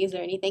parties or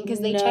anything because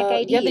they check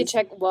IDs. Yeah, they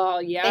check.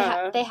 Well,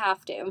 yeah, they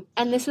have to.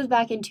 And this was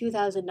back in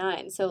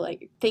 2009, so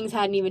like things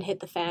hadn't even hit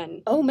the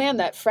fan. Oh man,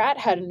 that frat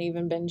hadn't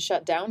even been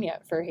shut down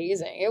yet for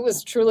hazing. It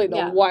was truly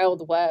the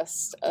Wild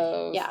West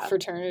of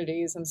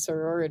fraternities and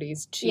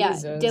sororities.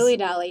 Jesus. Yeah, dilly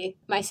dally.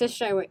 My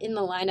sister and I were in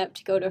the lineup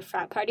to go to a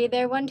frat party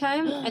there one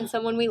time. And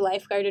someone we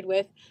lifeguarded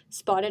with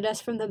spotted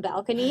us from the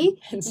balcony,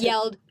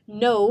 yelled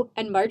no,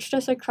 and marched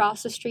us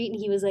across the street. And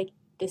he was like,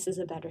 this is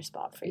a better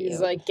spot for you.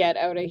 He's like, get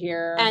out of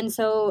here. And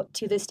so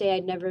to this day,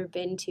 I'd never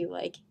been to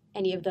like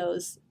any of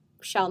those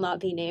shall not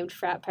be named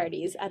frat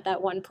parties at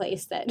that one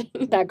place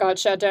that got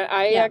shut down.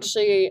 I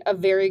actually, a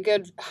very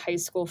good high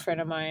school friend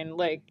of mine,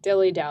 like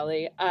dilly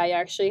dally, I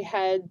actually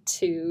had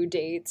 2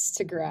 dates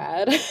to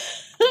grad.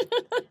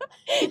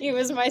 He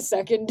was my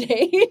second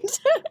date.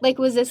 Like,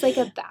 was this like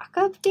a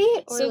backup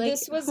date? Or so like,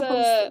 this was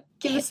a...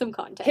 Give us some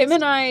context. Him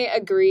and I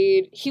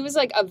agreed. He was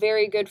like a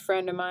very good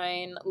friend of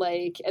mine,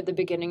 like at the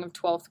beginning of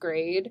 12th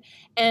grade.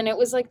 And it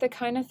was like the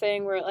kind of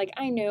thing where like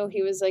I knew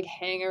he was like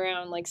hanging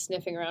around, like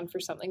sniffing around for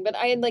something. But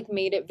I had like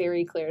made it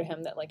very clear to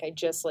him that like I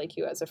just like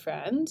you as a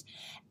friend.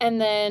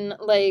 And then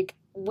like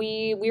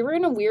we were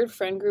in a weird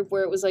friend group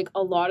where it was like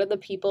a lot of the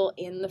people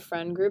in the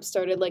friend group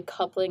started like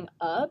coupling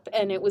up,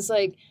 and it was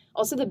like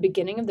also the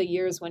beginning of the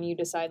year is when you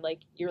decide like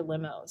your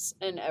limos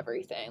and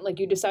everything. Like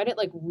you decide it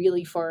like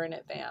really far in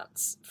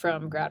advance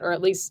from grad, or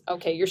at least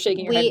you're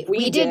shaking your head.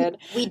 We did.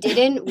 We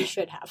didn't. We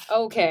should have.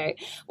 Okay.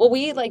 Well,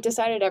 we like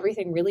decided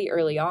everything really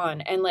early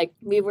on, and like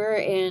we were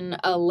in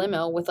a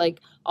limo with like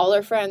all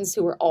our friends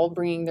who were all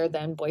bringing their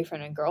then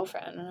boyfriend and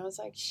girlfriend, and I was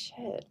like,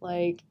 shit,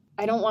 like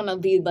I don't want to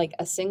be like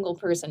a single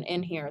person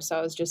in here. So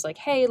I was just like,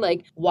 hey,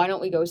 like, why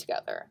don't we go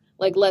together?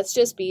 Like, let's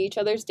just be each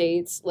other's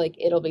dates. Like,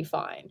 it'll be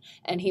fine.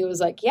 And he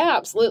was like, yeah,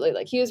 absolutely.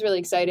 Like, he was really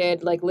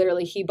excited. Like,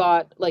 literally, he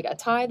bought like a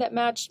tie that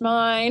matched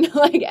mine,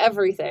 like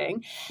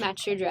everything.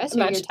 Matched your dress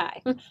or your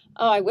tie?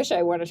 Oh, I wish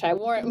I wore a tie. I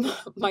wore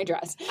my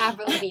dress.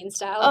 Avril Lavigne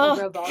style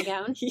over a ball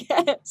gown.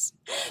 Yes.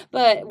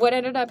 But what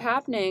ended up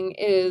happening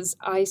is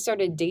I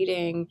started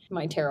dating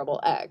my terrible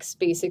ex,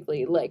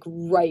 basically, like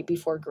right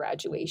before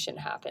graduation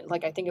happened.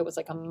 Like, I think it was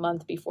like a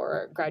month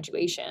before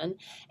graduation.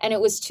 And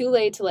it was too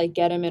late to like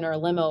get him in our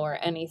limo or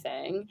anything.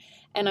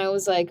 And I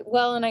was like,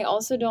 well, and I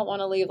also don't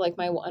want to leave like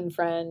my one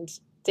friend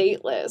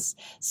dateless.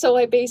 So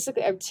I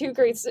have 2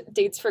 great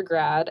dates for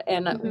grad,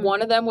 and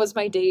one of them was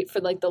my date for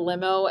like the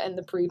limo and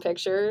the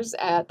pre-pictures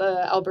at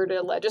the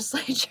Alberta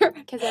legislature.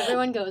 Because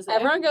everyone goes there.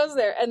 Everyone goes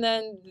there. And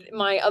then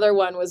my other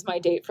one was my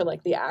date for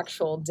like the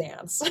actual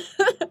dance.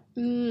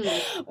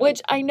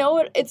 Which I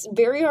know it's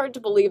very hard to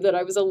believe that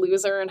I was a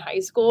loser in high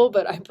school,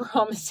 but I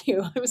promise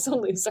you I was a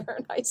loser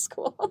in high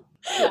school.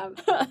 Yeah.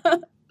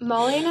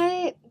 Molly and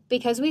I,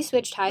 because we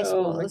switched high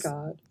schools, oh my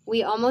God,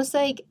 we almost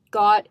like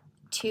got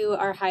to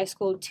our high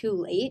school too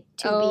late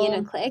to be in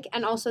a clique.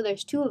 And also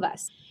there's 2 of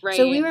us. Right.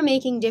 So we were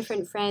making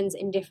different friends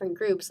in different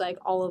groups, like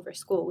all over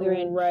school. We were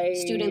in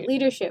student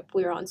leadership.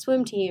 We were on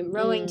swim team,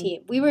 rowing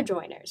team. We were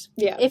joiners.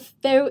 Yeah. If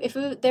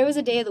there was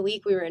a day of the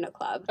week, we were in a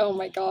club. Oh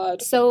my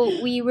God.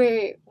 So we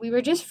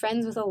were just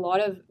friends with a lot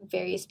of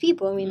various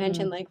people. And we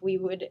mentioned like we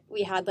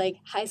had like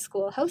high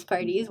school house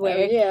parties where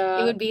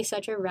it would be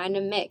such a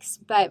random mix.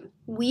 But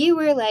we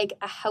were like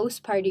a house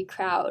party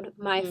crowd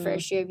my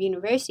first year of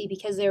university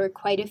because there were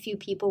quite a few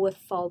people with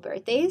fall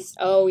birthdays.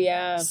 Oh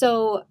yeah.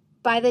 So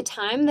by the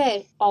time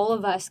that all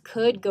of us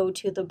could go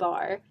to the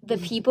bar, the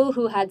people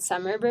who had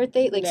summer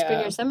birthday, like spring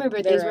or summer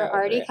birthdays, were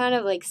already kind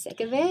of like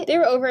sick of it. They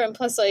were over, and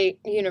plus like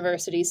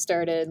university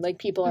started, like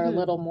people are a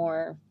little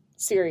more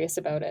serious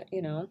about it,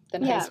 you know,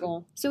 than high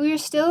school. So we were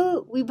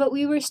still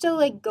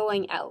like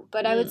going out,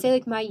 but I would say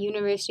like my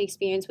university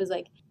experience was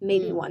like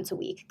maybe once a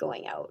week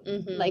going out.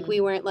 Like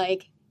we weren't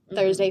like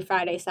Thursday,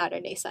 Friday,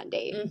 Saturday,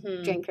 Sunday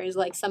drinkers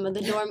like some of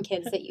the dorm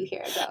kids that you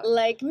hear about.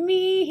 Like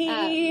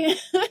me.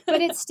 But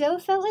it still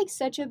felt like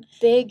such a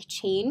big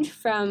change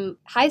from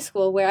high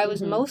school where I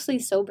was mostly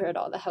sober at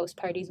all the house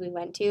parties we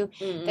went to.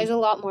 There's a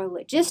lot more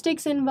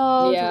logistics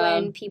involved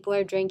when people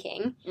are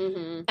drinking.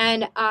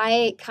 And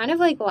I kind of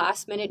like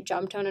last minute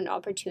jumped on an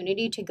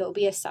opportunity to go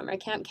be a summer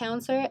camp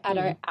counselor at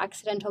our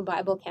accidental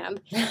Bible camp.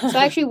 So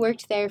I actually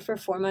worked there for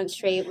 4 months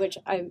straight, which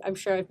I'm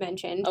sure I've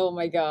mentioned. Oh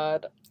my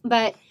God.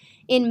 But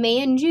in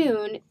May and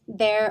June,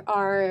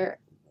 the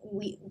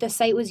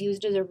site was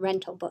used as a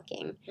rental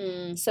booking.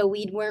 So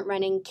we weren't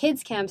running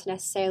kids camps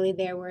necessarily.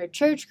 There were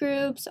church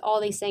groups, all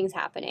these things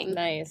happening.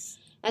 Nice.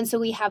 And so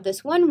we have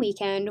this one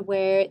weekend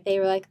where they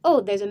were like,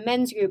 oh, there's a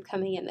men's group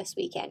coming in this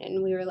weekend.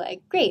 And we were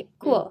like, great,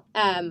 cool.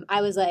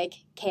 I was like,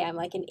 okay, I'm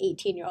like an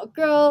 18-year-old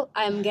girl.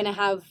 I'm going to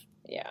have...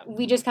 Yeah.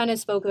 We just kind of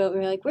spoke about, we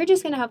were like, we're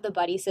just going to have the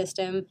buddy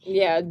system.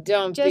 Yeah,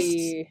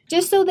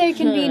 just so there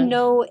can be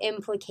no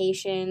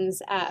implications.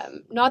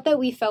 Not that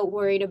we felt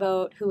worried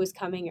about who was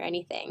coming or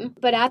anything.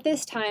 But at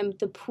this time,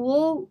 the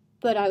pool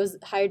that I was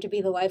hired to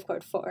be the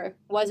lifeguard for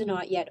was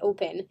not yet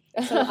open.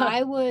 So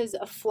I was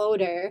a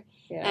floater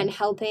and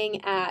helping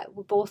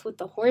both with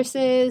the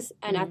horses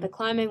and at the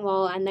climbing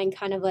wall and then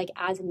kind of like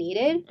as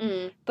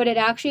needed. But it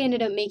actually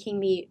ended up making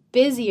me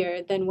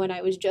busier than when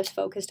I was just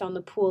focused on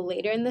the pool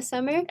later in the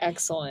summer.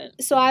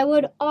 Excellent. So I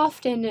would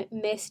often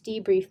miss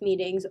debrief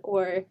meetings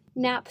or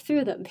nap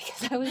through them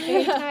because I was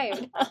very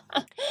tired.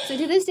 So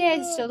to this day,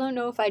 I still don't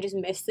know if I just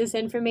missed this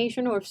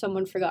information or if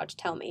someone forgot to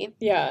tell me.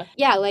 Yeah.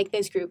 Yeah, like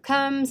this group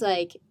comes,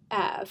 like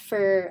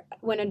for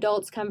when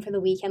adults come for the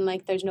weekend,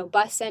 like there's no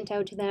bus sent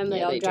out to them.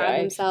 They all drive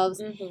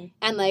themselves.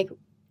 And like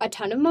a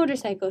ton of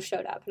motorcycles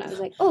showed up. And I was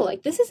like, oh,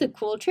 like this is a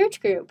cool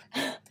church group.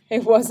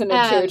 It wasn't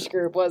a church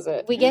group, was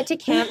it? We get to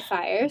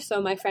campfire.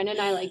 So my friend and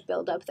I like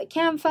build up the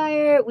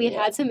campfire. We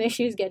had some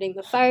issues getting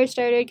the fire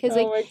started because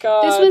like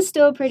this was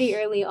still pretty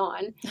early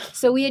on.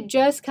 So we had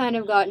just kind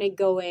of gotten it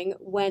going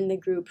when the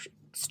group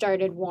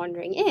started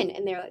wandering in,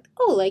 and they're like,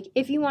 oh, like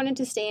if you wanted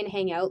to stay and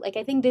hang out, like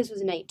I think this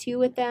was night 2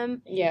 with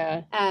them.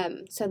 Yeah.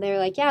 So they're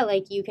like, yeah,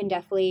 like you can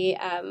definitely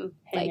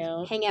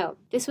hang out.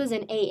 This was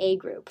an AA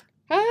group.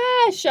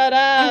 Ah, shut up.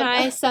 And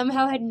I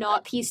somehow had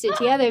not pieced it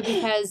together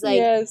because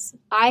like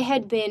I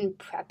had been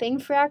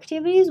prepping for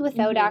activities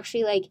without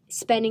actually like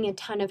spending a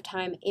ton of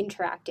time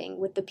interacting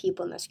with the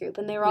people in this group.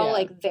 And they were all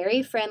like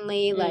very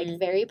friendly, like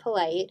very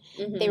polite.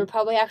 They were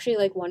probably actually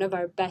like one of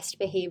our best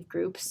behaved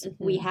groups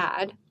we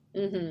had.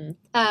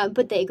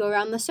 But they go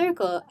around the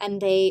circle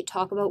and they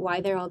talk about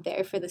why they're all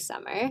there for the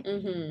summer.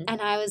 And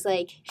I was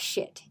like,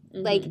 shit.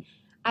 Like,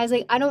 I was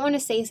like, I don't want to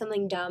say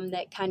something dumb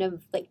that kind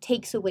of like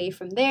takes away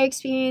from their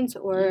experience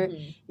or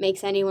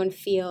makes anyone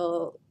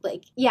feel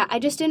like, I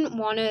just didn't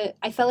want to,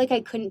 I felt like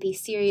I couldn't be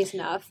serious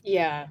enough.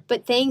 Yeah.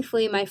 But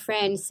thankfully my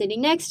friend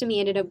sitting next to me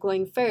ended up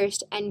going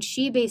first, and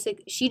she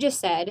just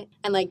said,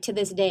 and like to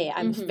this day,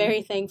 I'm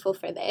very thankful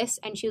for this.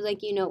 And she was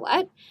like, you know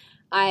what?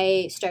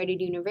 I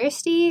started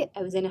university.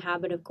 I was in a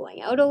habit of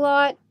going out a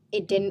lot.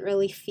 It didn't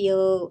really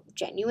feel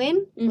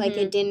genuine. Like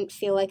it didn't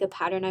feel like a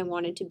pattern I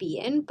wanted to be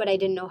in, but I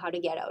didn't know how to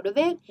get out of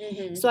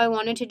it. So I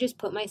wanted to just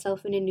put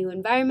myself in a new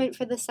environment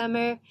for the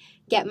summer,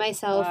 get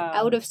myself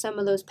out of some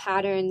of those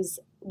patterns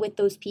with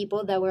those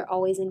people that were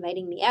always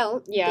inviting me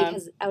out.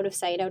 Because out of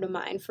sight, out of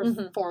mind for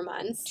 4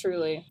 months.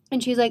 Truly.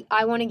 And she's like,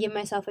 I want to give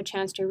myself a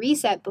chance to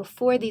reset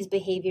before these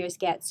behaviors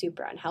get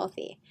super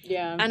unhealthy.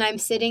 Yeah. And I'm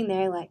sitting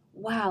there like,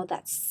 wow,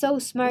 that's so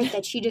smart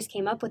that she just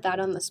came up with that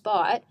on the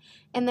spot.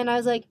 And then I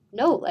was like,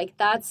 no, like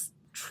that's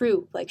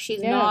true. Like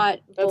she's not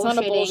bullshitting. Not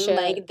a bullshit.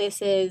 Like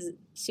this is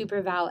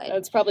super valid.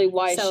 That's probably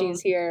why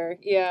she's here.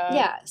 Yeah.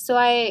 Yeah. So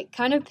I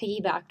kind of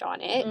piggybacked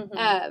on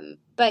it.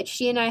 But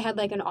she and I had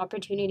like an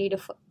opportunity to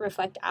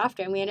reflect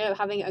after, and we ended up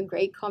having a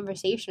great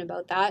conversation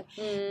about that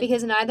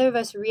because neither of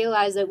us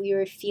realized that we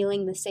were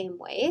feeling the same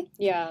way.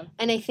 Yeah.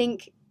 And I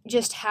think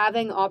just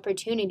having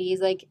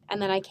opportunities, like,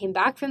 and then I came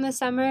back from the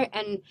summer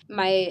and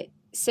my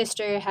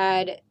sister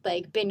had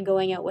like been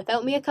going out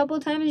without me a couple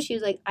of times, and she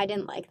was like, I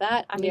didn't like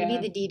that. I'm gonna Yeah.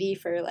 be the DD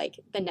for like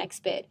the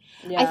next bit.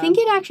 Yeah. I think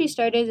it actually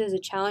started as a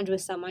challenge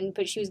with someone,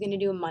 but she was gonna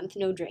do a month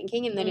no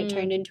drinking, and then it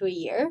turned into a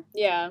year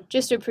Yeah.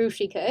 just to prove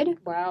she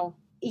could. Wow.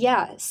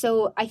 Yeah,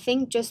 so I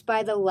think just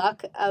by the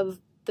luck of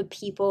the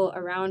people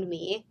around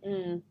me,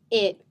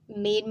 it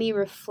made me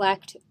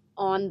reflect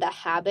on the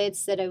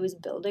habits that I was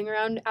building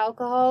around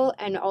alcohol,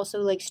 and also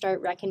like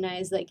start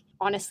recognize like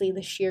honestly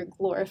the sheer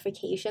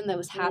glorification that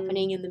was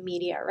happening in the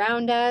media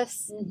around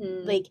us.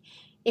 Like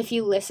if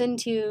you listen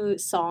to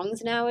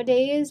songs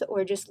nowadays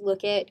or just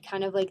look at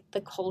kind of like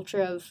the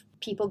culture of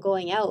people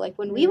going out, like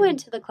when we went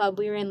to the club,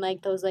 we were in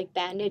like those like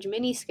bandage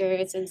mini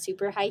skirts and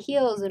super high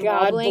heels and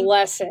God wobbling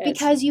bless it.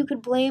 because you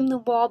could blame the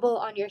wobble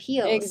on your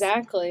heels.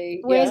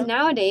 Exactly. Whereas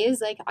nowadays,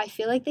 like I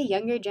feel like the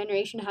younger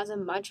generation has a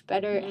much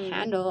better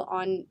handle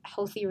on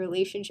healthy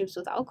relationships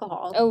with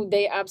alcohol. Oh,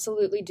 they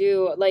absolutely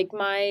do. Like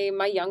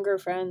my younger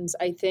friends,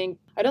 I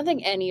don't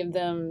think any of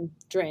them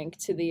drink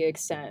to the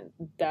extent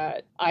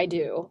that I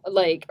do.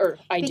 Like, or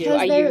I do.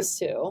 I used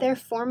to. Their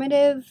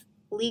formative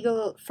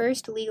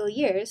first legal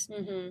years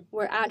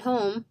were at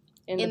home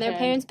in their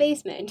parents'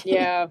 basement.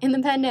 Yeah. In the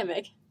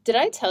pandemic. Did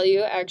I tell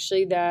you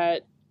actually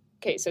that,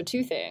 okay, so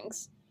 2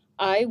 things.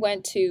 I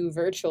went to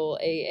virtual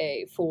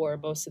AA for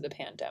most of the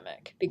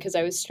pandemic because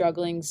I was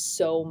struggling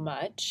so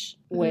much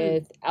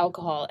with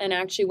alcohol. And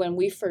actually, when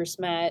we first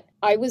met,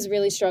 I was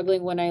really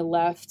struggling when I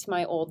left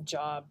my old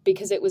job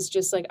because it was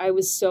just like I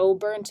was so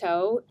burnt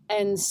out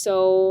and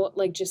so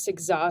like just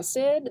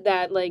exhausted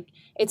that like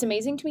it's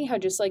amazing to me how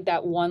just like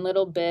that one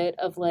little bit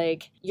of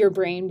like your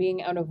brain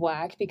being out of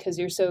whack because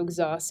you're so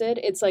exhausted,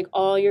 it's like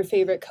all your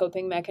favorite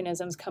coping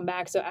mechanisms come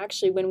back. So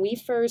actually, when we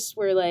first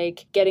were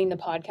like getting the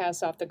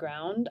podcast off the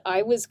ground,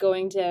 I was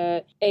going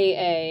to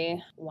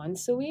AA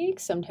once a week,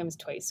 sometimes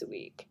twice a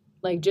week.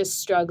 Like just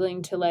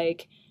struggling to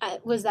like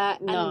was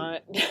that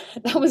not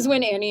that was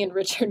when Annie and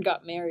Richard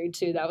got married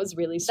too. That was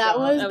really strong.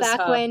 That was back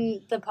tough.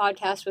 When the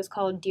podcast was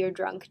called Dear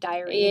Drunk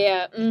Diary.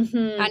 Yeah.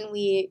 And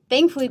we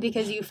thankfully,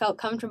 because you felt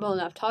comfortable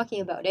enough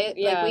talking about it,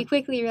 like we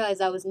quickly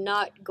realized that was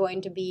not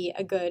going to be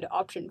a good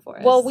option for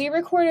us. Well, we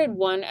recorded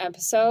one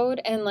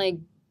episode and like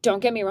don't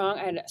get me wrong,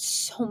 I had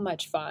so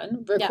much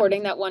fun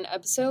recording that one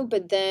episode,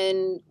 but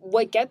then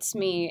what gets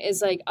me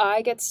is like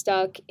I get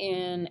stuck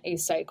in a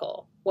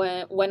cycle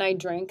when I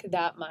drink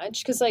that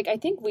much, because like I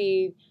think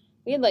we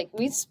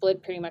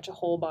split pretty much a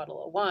whole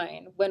bottle of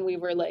wine when we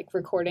were like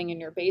recording in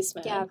your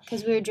basement. Yeah,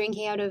 because we were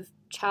drinking out of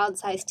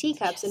child-sized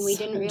teacups, and we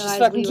didn't realize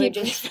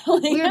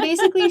we were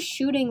basically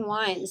shooting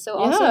wine. So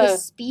also the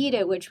speed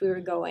at which we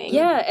were going.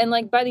 Yeah, and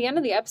like by the end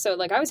of the episode,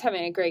 like I was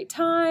having a great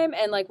time,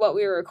 and like what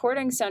we were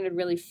recording sounded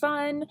really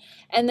fun.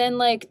 And then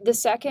like the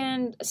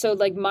second, so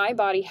like my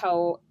body,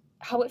 how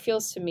it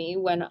feels to me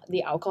when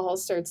the alcohol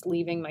starts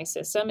leaving my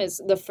system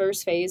is the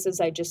first phase is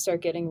I just start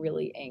getting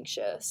really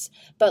anxious,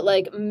 but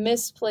like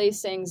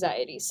misplaced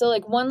anxiety. So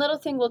like one little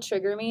thing will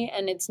trigger me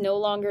and it's no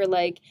longer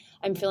like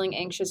I'm feeling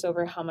anxious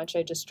over how much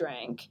I just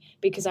drank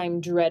because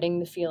I'm dreading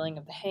the feeling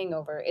of the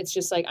hangover. It's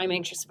just like I'm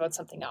anxious about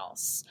something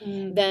else.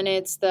 Then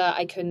it's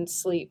I couldn't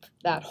sleep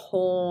that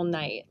whole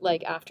night,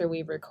 like after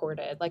we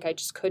recorded. Like I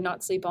just could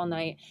not sleep all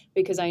night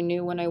because I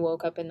knew when I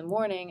woke up in the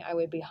morning I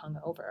would be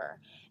hungover.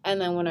 And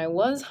then when I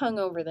was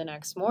hungover the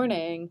next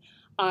morning,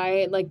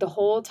 I like the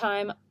whole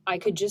time I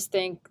could just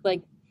think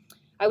like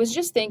I was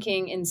just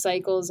thinking in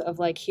cycles of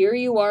like, here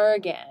you are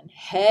again,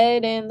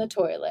 head in the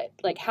toilet.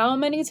 Like, how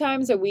many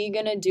times are we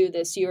going to do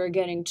this? You are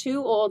getting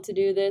too old to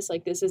do this.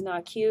 Like, this is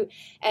not cute.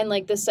 And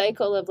like the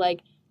cycle of like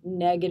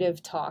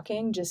negative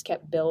talking just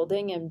kept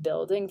building and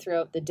building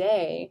throughout the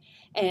day.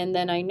 And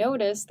then I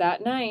noticed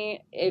that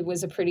night it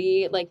was a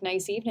pretty like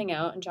nice evening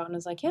out, and John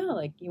was like, yeah,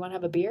 like, you want to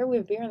have a beer? We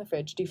have beer in the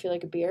fridge. Do you feel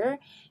like a beer?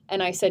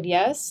 And I said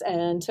yes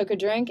and took a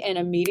drink, and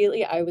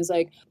immediately I was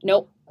like,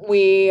 nope,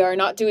 we are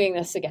not doing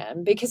this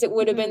again, because it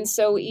would have been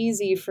so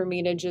easy for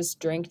me to just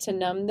drink to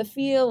numb the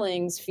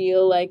feelings,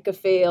 feel like a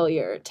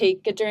failure,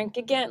 take a drink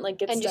again, like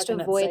get and stuck just in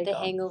that avoid the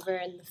cycle. hangover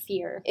and the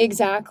fear.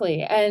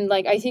 Exactly. And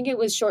like I think it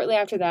was shortly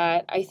after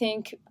that, I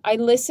think I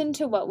listened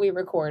to what we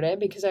recorded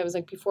because I was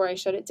like, before I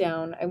shut it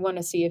down, I want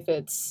to see if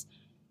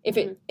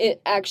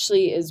it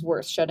actually is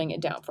worth shutting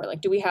it down for.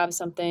 Like, do we have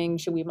something?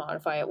 Should we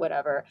modify it?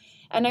 Whatever.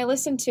 And I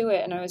listened to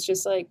it and I was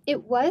just like,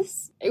 it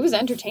was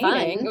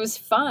entertaining. Fun. It was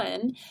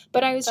fun.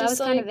 But I was that just was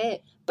like, kind of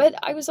it. But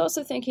I was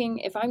also thinking,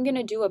 if I'm going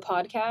to do a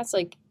podcast,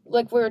 like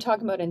we were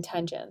talking about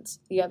intentions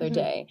the other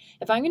day,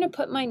 if I'm going to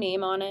put my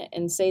name on it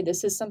and say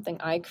this is something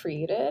I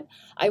created,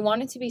 I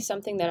want it to be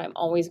something that I'm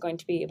always going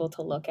to be able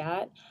to look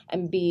at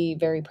and be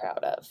very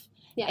proud of.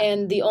 Yeah.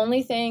 And the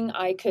only thing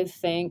I could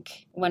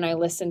think when I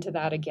listened to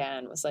that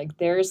again was like,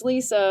 there's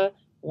Lisa.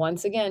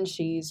 Once again,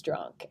 she's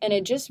drunk. And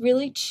it just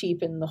really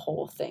cheapened the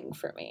whole thing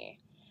for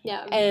me.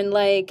 Yeah. And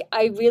like,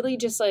 I really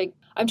just like,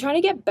 I'm trying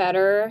to get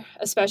better,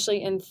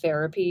 especially in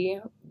therapy,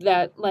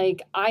 that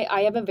like,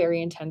 I have a very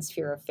intense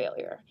fear of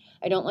failure.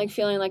 I don't like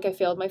feeling like I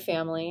failed my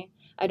family.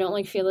 I don't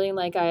like feeling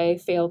like I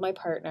failed my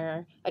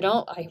partner.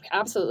 I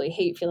absolutely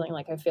hate feeling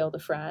like I failed a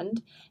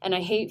friend. And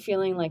I hate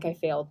feeling like I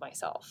failed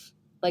myself.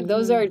 Like,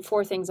 those are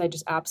 4 things I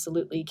just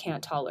absolutely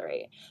can't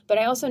tolerate. But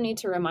I also need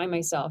to remind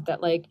myself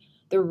that, like,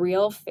 the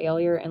real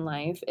failure in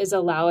life is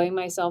allowing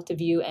myself to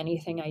view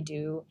anything I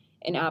do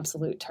in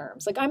absolute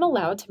terms. Like, I'm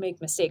allowed to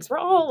make mistakes. We're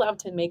all allowed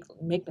to make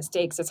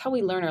mistakes. That's how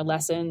we learn our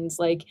lessons.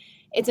 Like,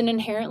 it's an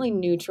inherently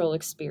neutral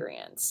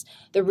experience.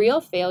 The real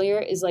failure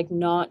is like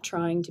not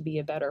trying to be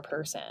a better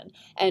person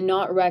and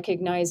not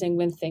recognizing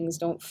when things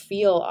don't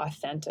feel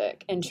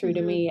authentic and true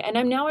to me. And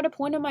I'm now at a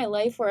point in my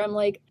life where I'm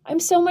like, I'm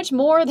so much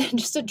more than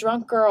just a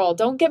drunk girl.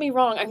 Don't get me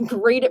wrong. I'm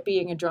great at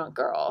being a drunk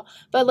girl,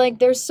 but like,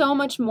 there's so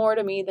much more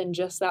to me than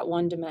just that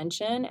one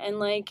dimension. And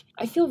like,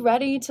 I feel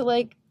ready to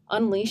like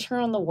unleash her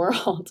on the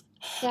world.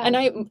 Yeah.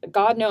 And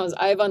God knows,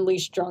 I've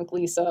unleashed drunk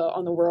Lisa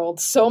on the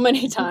world so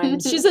many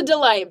times. She's a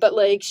delight, but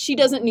like, she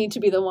doesn't need to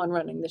be the one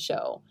running the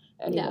show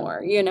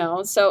anymore, you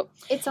know? So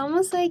it's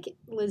almost like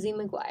Lizzie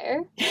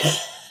McGuire,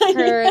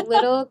 her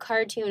little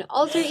cartoon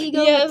alter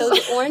ego with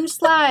those orange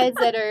slides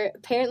that are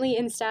apparently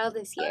in style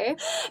this year.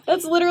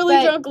 That's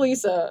literally drunk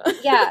Lisa.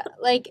 Yeah,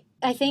 like,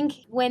 I think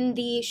when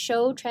the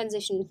show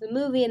transitioned to the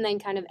movie and then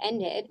kind of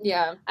ended,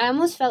 I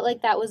almost felt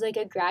like that was like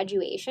a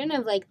graduation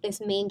of like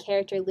this main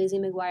character, Lizzie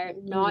McGuire,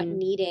 not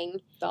needing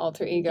the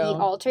alter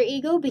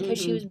ego because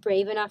she was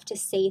brave enough to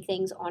say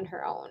things on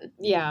her own.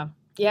 Yeah.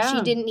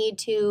 She didn't need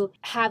to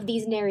have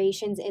these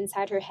narrations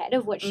inside her head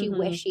of what she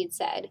wished she'd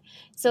said.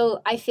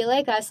 So I feel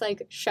like us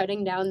like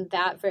shutting down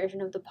that version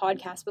of the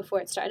podcast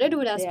before it started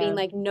with us being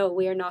like, no,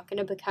 we are not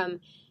going to become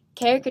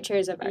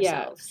caricatures of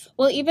ourselves.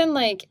 Well, even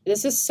like,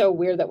 this is so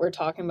weird that we're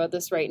talking about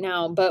this right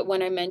now, but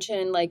when I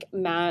mentioned like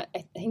Matt,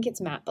 I think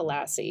it's Matt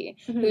Balassi,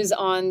 who's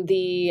on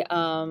the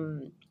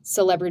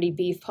Celebrity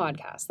Beef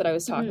podcast that I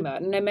was talking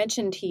about, and I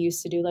mentioned he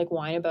used to do like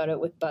Wine About It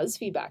with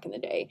BuzzFeed back in the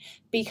day.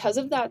 Because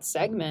of that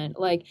segment,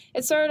 like,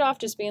 it started off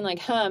just being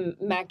like,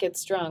 Matt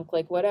gets drunk,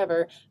 like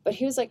whatever, but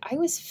he was like, I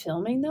was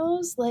filming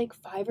those like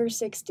 5 or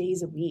 6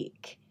 days a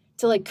week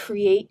to like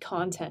create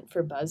content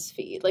for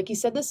BuzzFeed. Like, he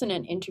said this in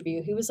an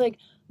interview. He was like,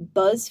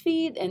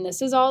 BuzzFeed, and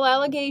this is all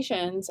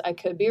allegations, I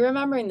could be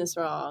remembering this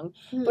wrong,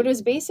 but it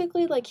was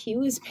basically like he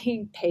was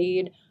being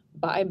paid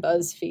by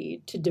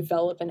BuzzFeed to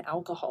develop an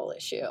alcohol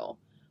issue,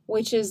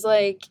 which is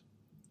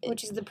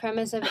the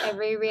premise of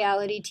every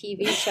reality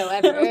TV show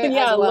ever.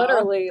 Yeah,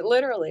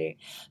 literally.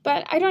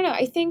 But I don't know.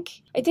 I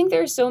think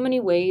there are so many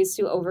ways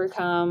to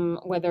overcome,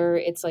 whether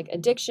it's like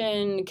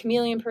addiction,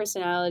 chameleon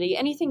personality,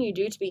 anything you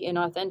do to be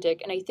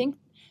inauthentic. And I think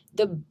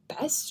the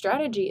best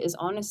strategy is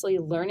honestly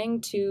learning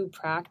to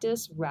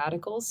practice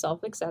radical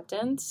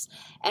self-acceptance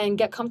and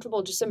get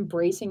comfortable just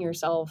embracing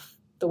yourself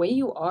the way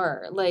you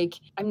are. Like,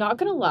 I'm not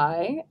going to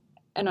lie,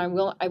 and I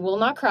will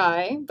not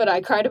cry, but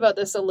I cried about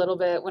this a little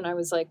bit when I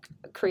was like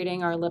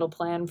creating our little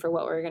plan for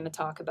what we were going to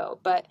talk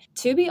about. But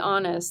to be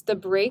honest, the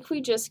break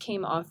we just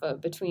came off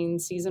of between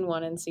season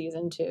 1 and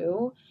season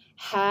 2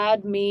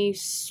 had me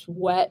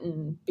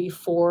sweating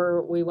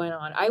before we went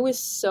on. I was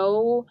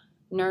so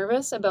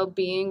nervous about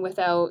being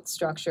without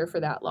structure for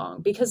that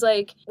long, because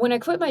like, when I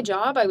quit my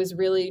job, I was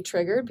really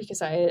triggered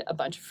because I had a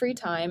bunch of free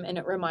time, and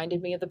it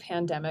reminded me of the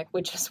pandemic,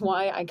 which is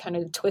why I kind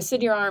of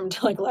twisted your arm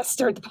to like, let's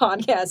start the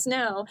podcast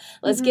now,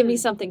 let's give me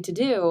something to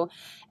do.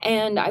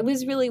 And I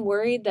was really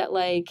worried that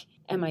like,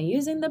 am I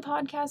using the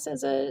podcast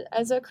as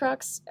a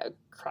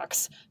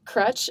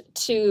crutch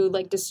to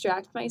like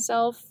distract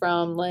myself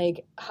from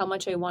like how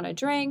much I want to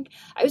drink?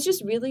 I was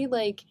just really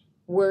like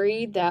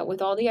worried that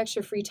with all the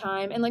extra free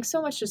time and like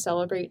so much to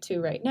celebrate too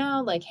right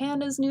now, like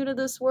Hannah's new to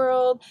this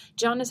world,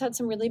 John has had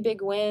some really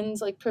big wins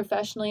like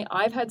professionally,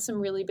 I've had some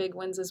really big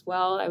wins as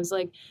well. I was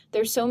like,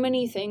 there's so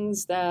many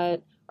things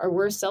that are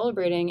worth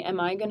celebrating.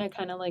 Am I gonna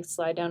kind of like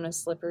slide down a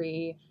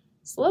slippery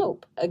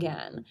slope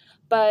again?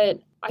 But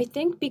I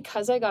think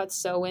because I got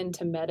so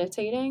into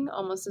meditating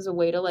almost as a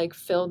way to like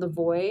fill the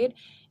void,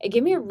 it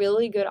gave me a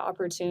really good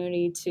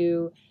opportunity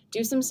to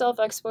do some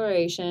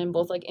self-exploration,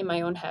 both like in my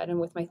own head and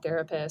with my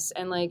therapist.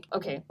 And like,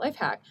 okay, life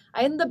hack.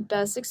 I had the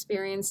best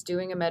experience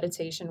doing a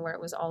meditation where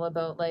it was all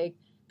about like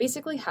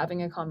basically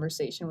having a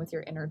conversation with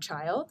your inner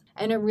child.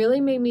 And it really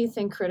made me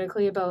think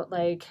critically about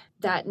like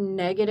that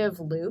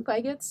negative loop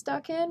I get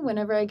stuck in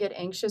whenever I get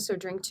anxious or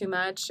drink too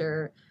much,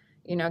 or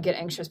you know, get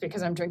anxious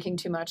because I'm drinking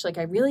too much. Like,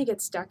 I really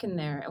get stuck in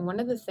there. And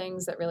one of the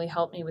things that really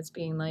helped me was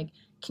being like,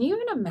 can you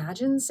even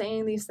imagine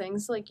saying these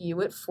things like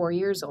you at 4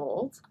 years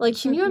old? Like,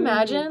 can you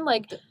imagine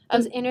like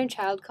those inner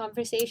child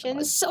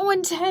conversations? So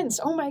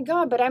intense. Oh my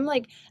God. But I'm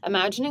like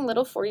imagining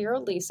little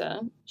 4-year-old Lisa.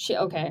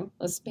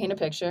 Let's paint a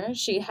picture.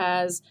 She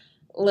has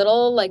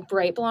little like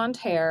bright blonde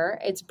hair.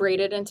 It's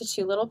braided into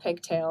 2 little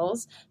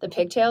pigtails. The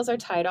pigtails are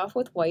tied off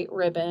with white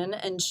ribbon,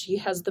 and she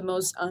has the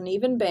most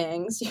uneven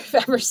bangs you've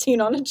ever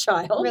seen on a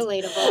child.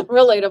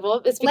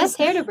 Relatable. It's because, less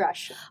hair to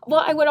brush.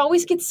 Well, I would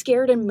always get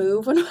scared and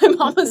move when my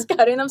mom was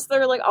cutting them, so they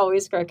were like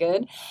always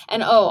crooked.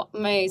 And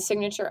my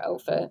signature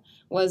outfit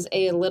was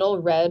a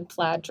little red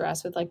plaid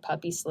dress with like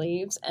puppy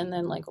sleeves, and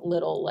then like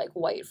little like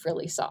white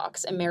frilly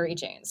socks and Mary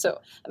Jane.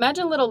 So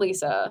imagine little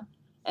Lisa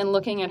and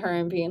looking at her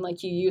and being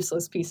like, you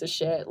useless piece of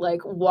shit.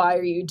 Like, why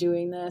are you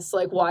doing this?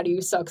 Like, why do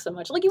you suck so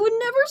much? Like, you would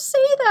never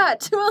say that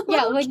to a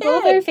little like kid.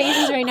 both their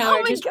faces right now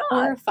are just God.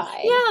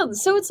 horrified. Yeah,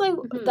 so it's like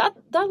that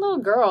little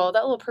girl,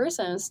 that little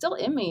person is still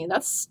in me.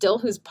 That's still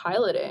who's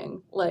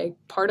piloting, like,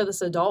 part of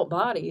this adult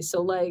body.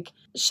 So, like,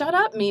 shut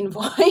up, mean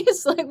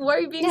voice. Like, why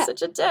are you being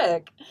such a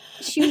dick?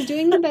 She was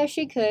doing the best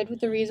she could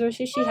with the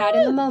resources she had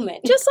in the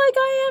moment. Just like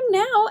I am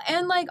now.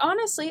 And, like,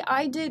 honestly,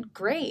 I did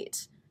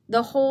great.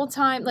 The whole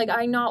time, like,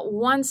 I not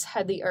once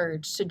had the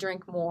urge to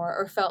drink more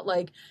or felt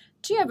like,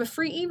 gee, I have a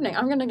free evening.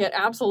 I'm going to get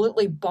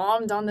absolutely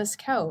bombed on this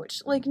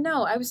couch. Like,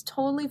 no, I was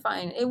totally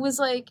fine. It was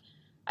like,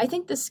 I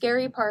think the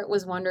scary part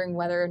was wondering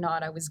whether or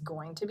not I was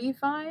going to be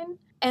fine.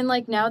 And,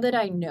 like, now that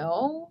I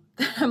know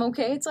that I'm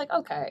okay, it's like,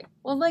 okay,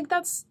 well, like,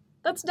 that's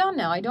done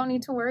now. I don't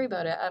need to worry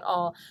about it at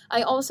all.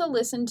 I also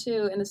listened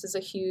to, and this is a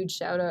huge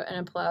shout out and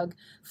a plug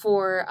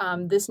for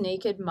This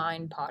Naked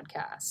Mind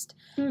podcast.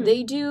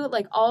 They do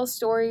like all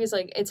stories,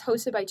 like it's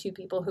hosted by two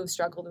people who've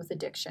struggled with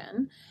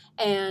addiction,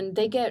 and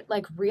they get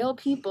like real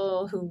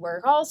people who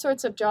work all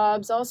sorts of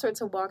jobs, all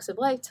sorts of walks of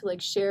life to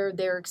like share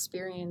their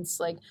experience,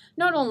 like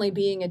not only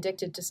being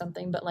addicted to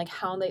something, but like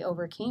how they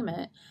overcame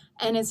it.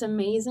 And it's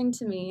amazing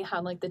to me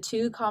how like the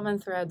two common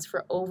threads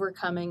for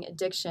overcoming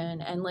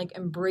addiction and like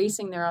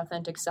embracing their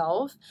authentic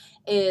self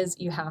is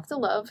you have to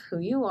love who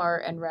you are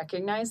and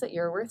recognize that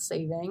you're worth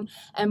saving.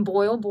 And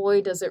boy, oh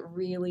boy, does it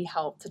really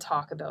help to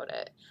talk about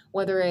it,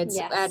 whether it's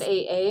at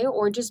AA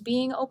or just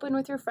being open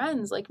with your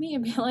friends like me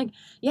and being like,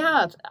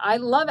 yeah, I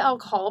love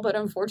alcohol, but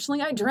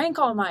unfortunately I drank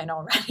all mine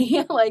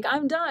already. Like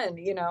I'm done,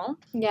 you know?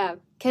 Yeah.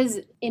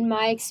 Because in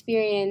my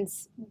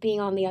experience,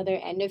 being on the other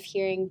end of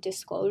hearing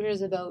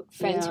disclosures about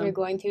friends who are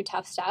going through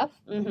tough stuff,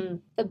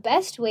 the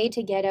best way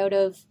to get out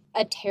of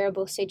a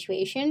terrible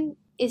situation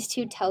is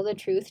to tell the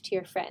truth to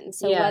your friends.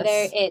 So whether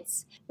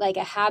it's like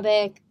a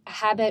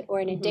habit or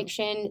an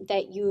addiction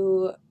that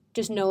you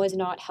just know is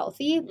not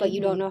healthy, but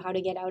you don't know how to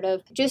get out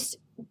of, just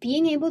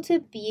being able to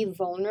be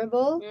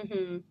vulnerable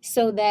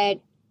so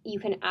that you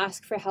can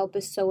ask for help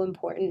is so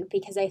important,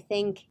 because I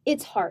think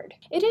it's hard.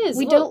 It is.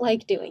 We don't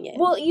like doing it.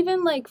 Well,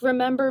 even like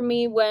remember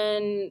me,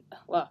 you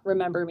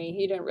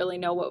didn't really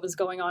know what was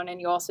going on and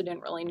you also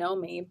didn't really know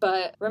me.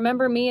 But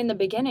remember me in the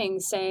beginning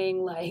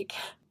saying like,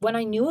 when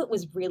I knew it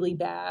was really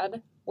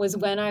bad was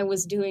when I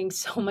was doing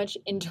so much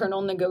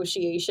internal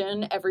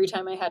negotiation every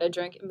time I had a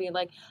drink and be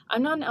like,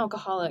 I'm not an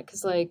alcoholic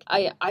because like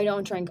I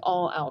don't drink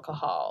all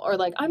alcohol, or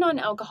like I'm not an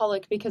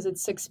alcoholic because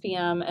it's 6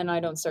 p.m. and I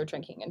don't start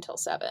drinking until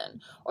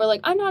 7, or like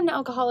I'm not an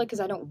alcoholic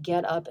because I don't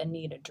get up and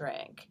need a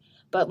drink.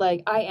 But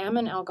like I am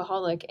an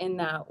alcoholic in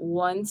that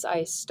once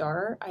I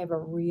start, I have a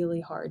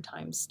really hard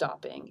time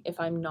stopping if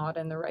I'm not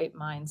in the right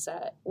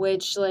mindset,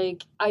 which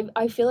like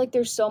I feel like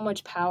there's so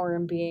much power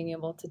in being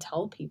able to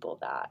tell people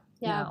that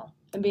now.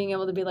 And being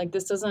able to be like,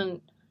 this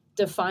doesn't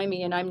define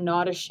me and I'm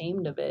not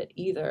ashamed of it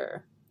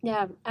either.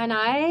 Yeah, and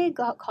I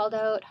got called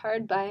out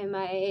hard by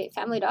my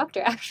family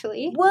doctor,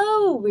 actually.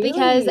 Whoa, really?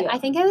 Because I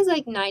think I was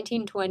like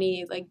 19,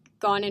 20, like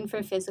gone in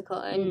for physical,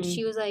 and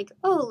she was like,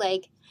 oh,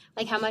 like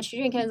how much do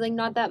you drink? And I was like,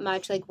 not that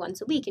much, like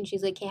once a week. And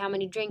she's like, hey, how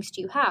many drinks do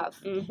you have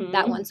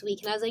that once a week?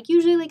 And I was like,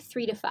 usually like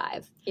 3 to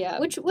 5. Yeah.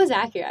 Which was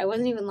accurate. I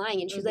wasn't even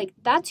lying. And she's like,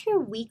 that's your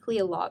weekly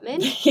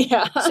allotment.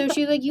 Yeah. So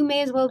she's like, you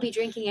may as well be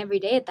drinking every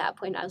day at that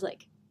point. I was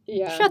like,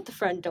 shut the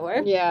front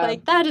door. Yeah.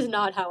 Like, that is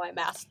not how I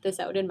masked this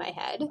out in my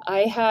head.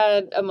 I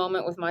had a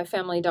moment with my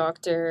family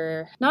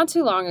doctor not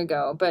too long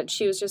ago, but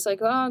she was just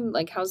like, oh,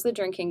 like, how's the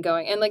drinking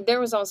going? And, like, there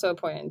was also a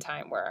point in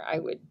time where I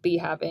would be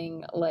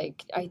having,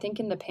 like, I think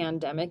in the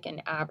pandemic,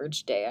 an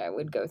average day, I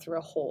would go through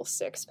a whole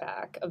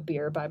 6-pack of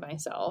beer by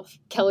myself.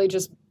 Kelly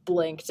just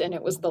blinked, and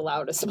it was the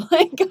loudest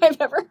blink I've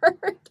ever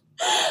heard.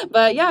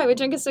 But yeah, I would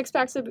drink a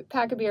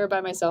 6-pack of beer by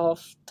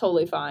myself,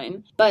 totally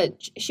fine.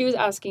 But she was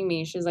asking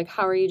me, she was like,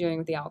 how are you doing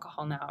with the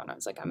alcohol now? And I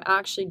was like, I'm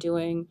actually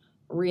doing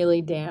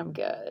really damn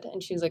good.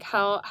 And she was like,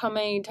 how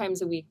many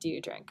times a week do you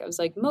drink? I was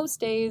like,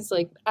 most days,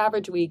 like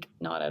average week,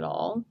 not at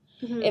all.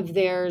 If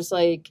there's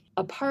like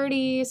a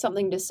party,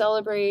 something to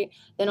celebrate,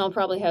 then I'll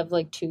probably have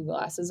like 2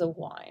 glasses of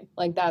wine.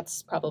 Like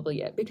that's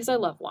probably it, because I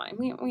love wine.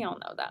 We all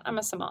know that. I'm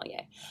a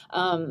sommelier.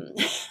 And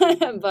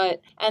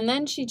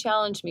then she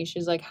challenged me.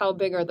 She's like, how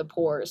big are the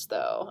pours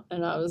though?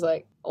 And I was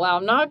like, wow,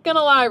 I'm not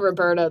gonna lie,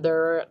 Roberta,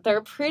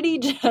 they're pretty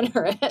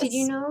generous. Did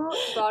you know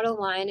bottled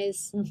wine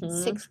is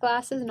 6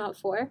 glasses, not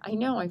 4? I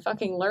know, I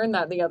fucking learned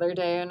that the other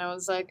day, and I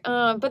was like,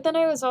 but then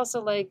I was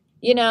also like,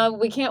 you know,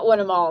 we can't win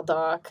them all,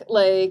 Doc.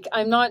 Like,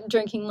 I'm not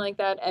drinking like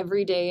that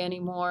every day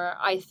anymore.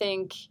 I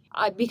think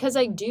because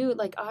I do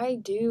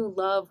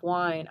love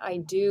wine. I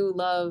do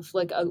love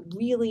like a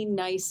really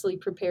nicely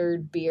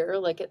prepared beer,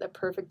 like at the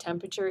perfect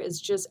temperature,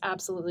 is just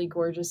absolutely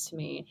gorgeous to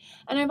me.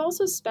 And I've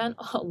also spent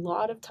a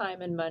lot of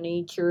time and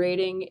money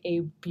curating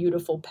a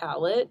beautiful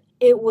palate.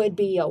 It would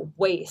be a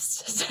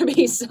waste to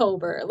be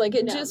sober. Like,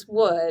 it just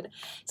would.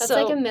 That's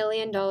like $1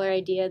 million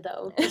idea,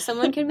 though. If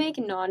someone could make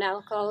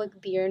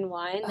non-alcoholic beer and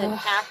wine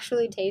that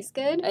actually tastes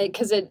good.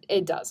 Because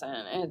it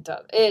doesn't.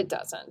 It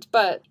doesn't.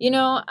 But, you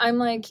know, I'm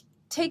like,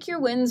 take your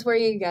wins where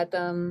you get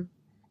them.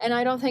 And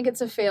I don't think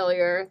it's a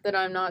failure that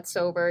I'm not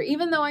sober.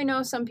 Even though I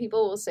know some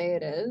people will say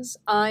it is,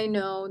 I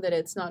know that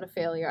it's not a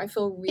failure. I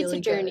feel really It's a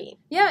journey.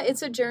 good. Yeah,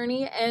 it's a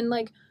journey. And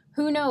like,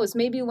 who knows?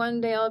 Maybe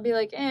one day I'll be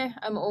like,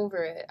 I'm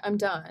over it. I'm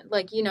done.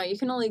 Like, you know, you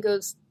can only go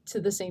to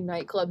the same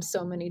nightclub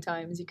so many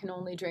times. You can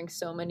only drink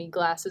so many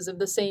glasses of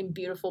the same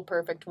beautiful,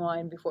 perfect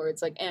wine before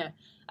it's like,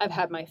 I've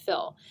had my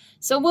fill.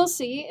 So we'll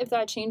see if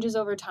that changes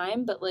over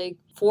time. But like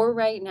for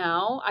right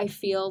now, I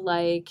feel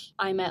like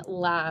I'm at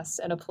last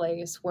at a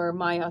place where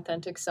my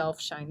authentic self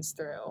shines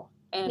through.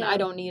 And I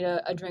don't need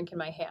a drink in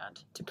my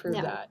hand to prove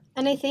that.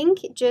 And I think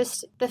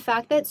just the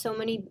fact that so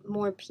many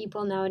more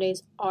people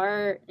nowadays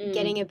are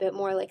getting a bit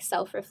more like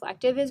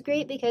self-reflective is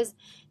great, because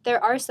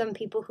there are some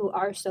people who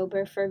are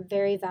sober for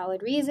very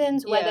valid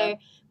reasons, whether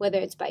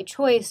it's by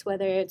choice,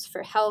 whether it's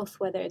for health,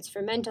 whether it's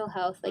for mental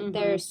health. Like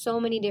there are so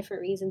many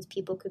different reasons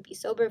people could be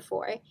sober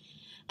for.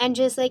 And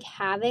just like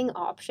having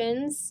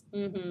options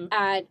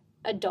at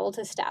adult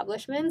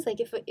establishments,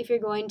 like if you're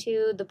going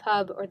to the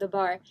pub or the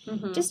bar,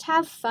 just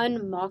have fun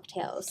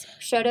mocktails.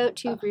 Shout out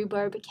to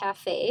Rhubarb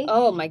Cafe.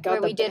 Oh my god,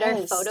 where we did our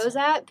photos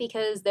at,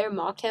 because their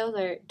mocktails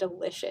are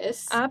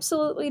delicious.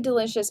 Absolutely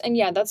delicious. And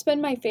yeah, that's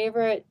been my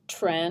favorite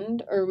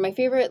trend, or my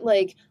favorite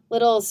like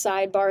little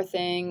sidebar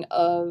thing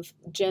of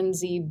Gen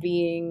Z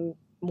being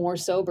more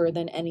sober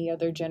than any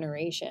other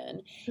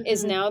generation,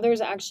 is now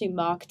there's actually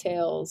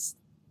mocktails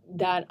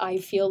that I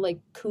feel like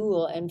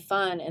cool and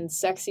fun and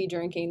sexy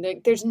drinking.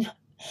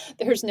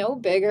 There's no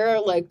bigger,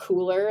 like,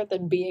 cooler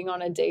than being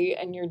on a date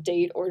and your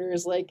date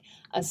orders like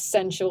a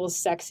sensual,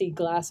 sexy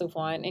glass of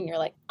wine and you're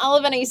like, I'll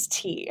have an iced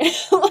tea.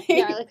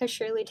 like a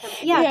Shirley Temple.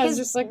 Yeah, it's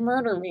just like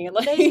murder me.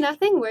 Like, there's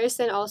nothing worse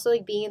than also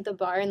like being at the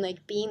bar and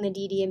like being the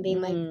DD and being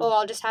like, oh,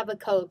 I'll just have a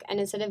Coke, and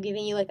instead of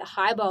giving you like a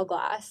highball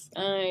glass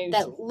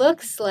that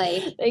looks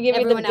like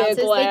everyone else's,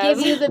 they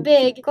give you the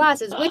big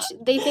glasses, which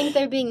they think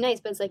they're being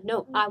nice, but it's like,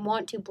 no, I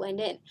want to blend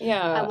in.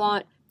 Yeah, I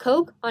want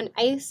Coke on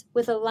ice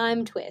with a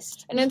lime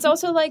twist. And it's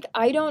also like,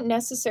 I don't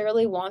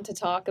necessarily want to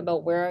talk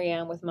about where I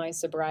am with my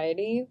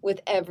sobriety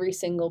with every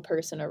single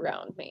person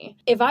around me.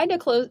 If I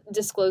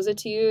disclose it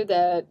to you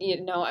that, you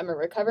know, I'm a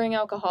recovering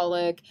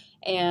alcoholic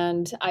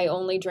and I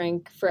only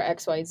drink for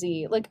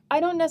XYZ, like,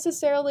 I don't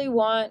necessarily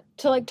want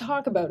to like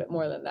talk about it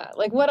more than that.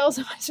 Like, what else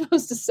am I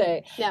supposed to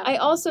say? Yeah. I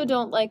also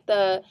don't like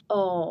the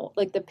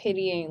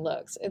pitying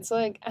looks. It's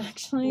like,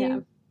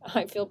 actually,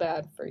 I feel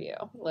bad for you.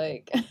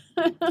 Like,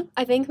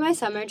 I think my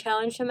summer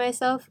challenge to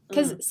myself,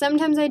 because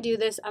sometimes I do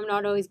this, I'm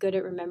not always good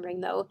at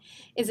remembering though,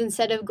 is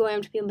instead of going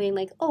up to people and being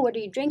like, oh, what are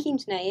you drinking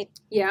tonight?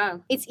 Yeah.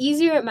 It's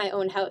easier at my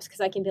own house,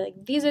 because I can be like,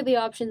 these are the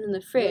options in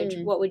the fridge.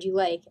 What would you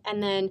like?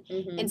 And then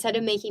instead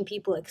of making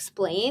people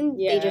explain,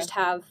 they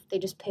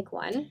just pick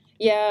one.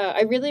 Yeah,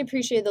 I really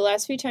appreciate the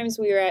last few times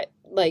we were at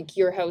like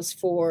your house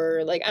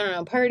for like, I don't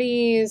know,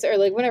 parties or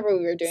like whatever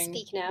we were doing.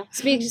 Speak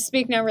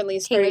Now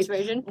release Taylor's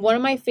parties. version. One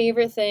of my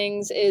favorite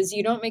things is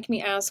you don't make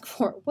me ask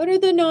for what are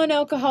the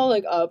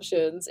non-alcoholic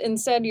options.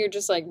 Instead, you're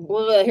just like,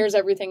 well, here's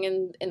everything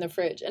in the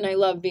fridge. And I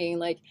love being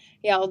like,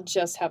 yeah, I'll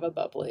just have a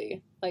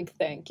bubbly. Like,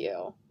 thank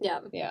you. Yeah.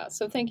 Yeah.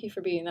 So thank you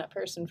for being that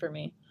person for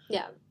me.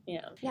 Yeah.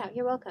 Yeah. Yeah,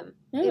 you're welcome.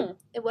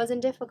 It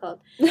wasn't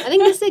difficult. I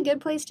think this is a good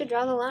place to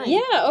draw the line.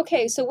 Yeah,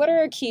 okay. So what are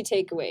our key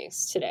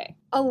takeaways today?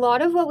 A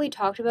lot of what we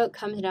talked about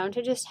comes down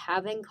to just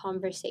having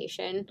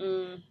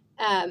conversation.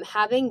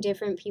 Having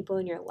different people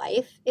in your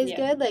life is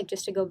good, like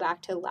just to go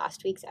back to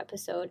last week's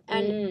episode.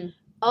 And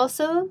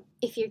also,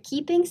 if you're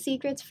keeping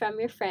secrets from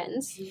your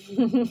friends,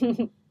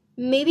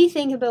 maybe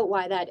think about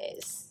why that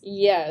is.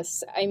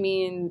 Yes. I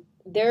mean,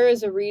 there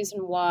is a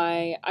reason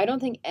why I don't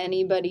think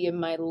anybody in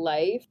my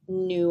life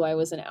knew I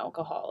was an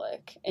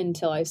alcoholic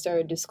until I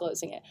started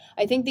disclosing it.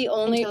 I think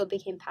until it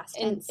became past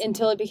tense.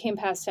 Until it became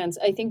past tense.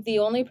 I think the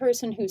only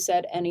person who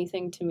said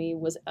anything to me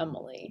was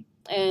Emily.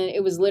 And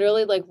it was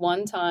literally like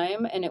one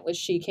time, and it was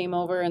she came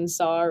over and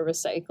saw our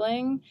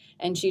recycling,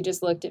 and she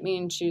just looked at me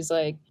and she's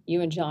like,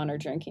 you and John are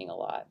drinking a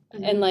lot.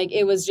 And like,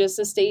 it was just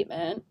a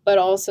statement, but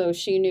also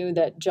she knew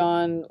that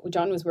John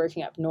was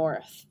working up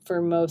north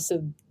for most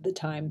of the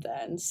time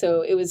then.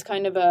 So it was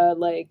kind of a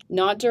like,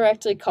 not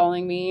directly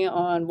calling me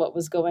on what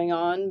was going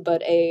on,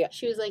 but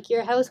she was like,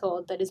 your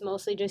household that is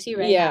mostly just you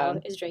right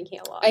now is drinking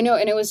a lot. I know.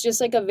 And it was just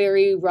like a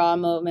very raw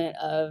moment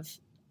of,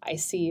 I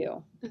see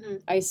you.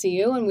 I see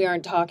you, and we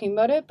aren't talking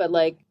about it, but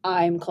like,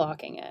 I'm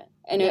clocking it.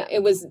 And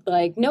it was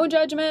like no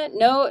judgment,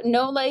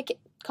 no like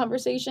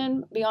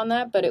conversation beyond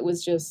that, but it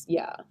was just,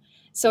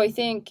 So I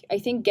think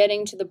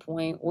getting to the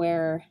point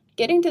where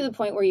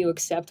you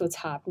accept what's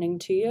happening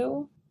to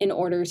you in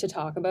order to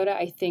talk about it,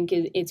 I think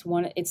it's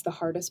the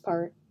hardest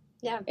part.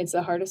 Yeah. It's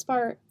the hardest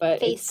part,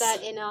 but face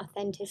that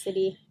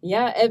inauthenticity.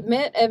 Yeah,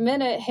 admit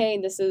it. Hey,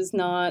 this is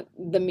not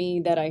the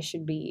me that I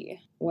should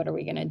be. What are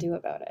we going to do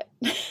about it?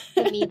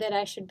 The me that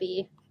I should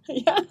be.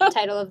 Yeah.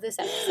 Title of this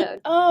episode.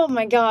 Oh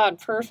my God,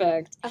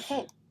 perfect.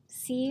 Okay.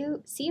 See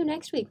you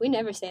next week. We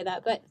never say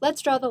that, but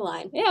let's draw the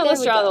line. Yeah,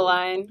 let's draw the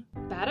line.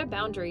 Bad at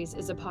Boundaries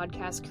is a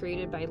podcast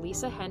created by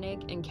Lisa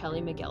Hennig and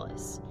Kelly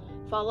McGillis.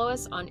 Follow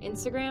us on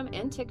Instagram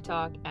and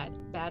TikTok at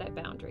Bad at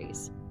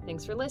Boundaries.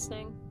 Thanks for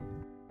listening.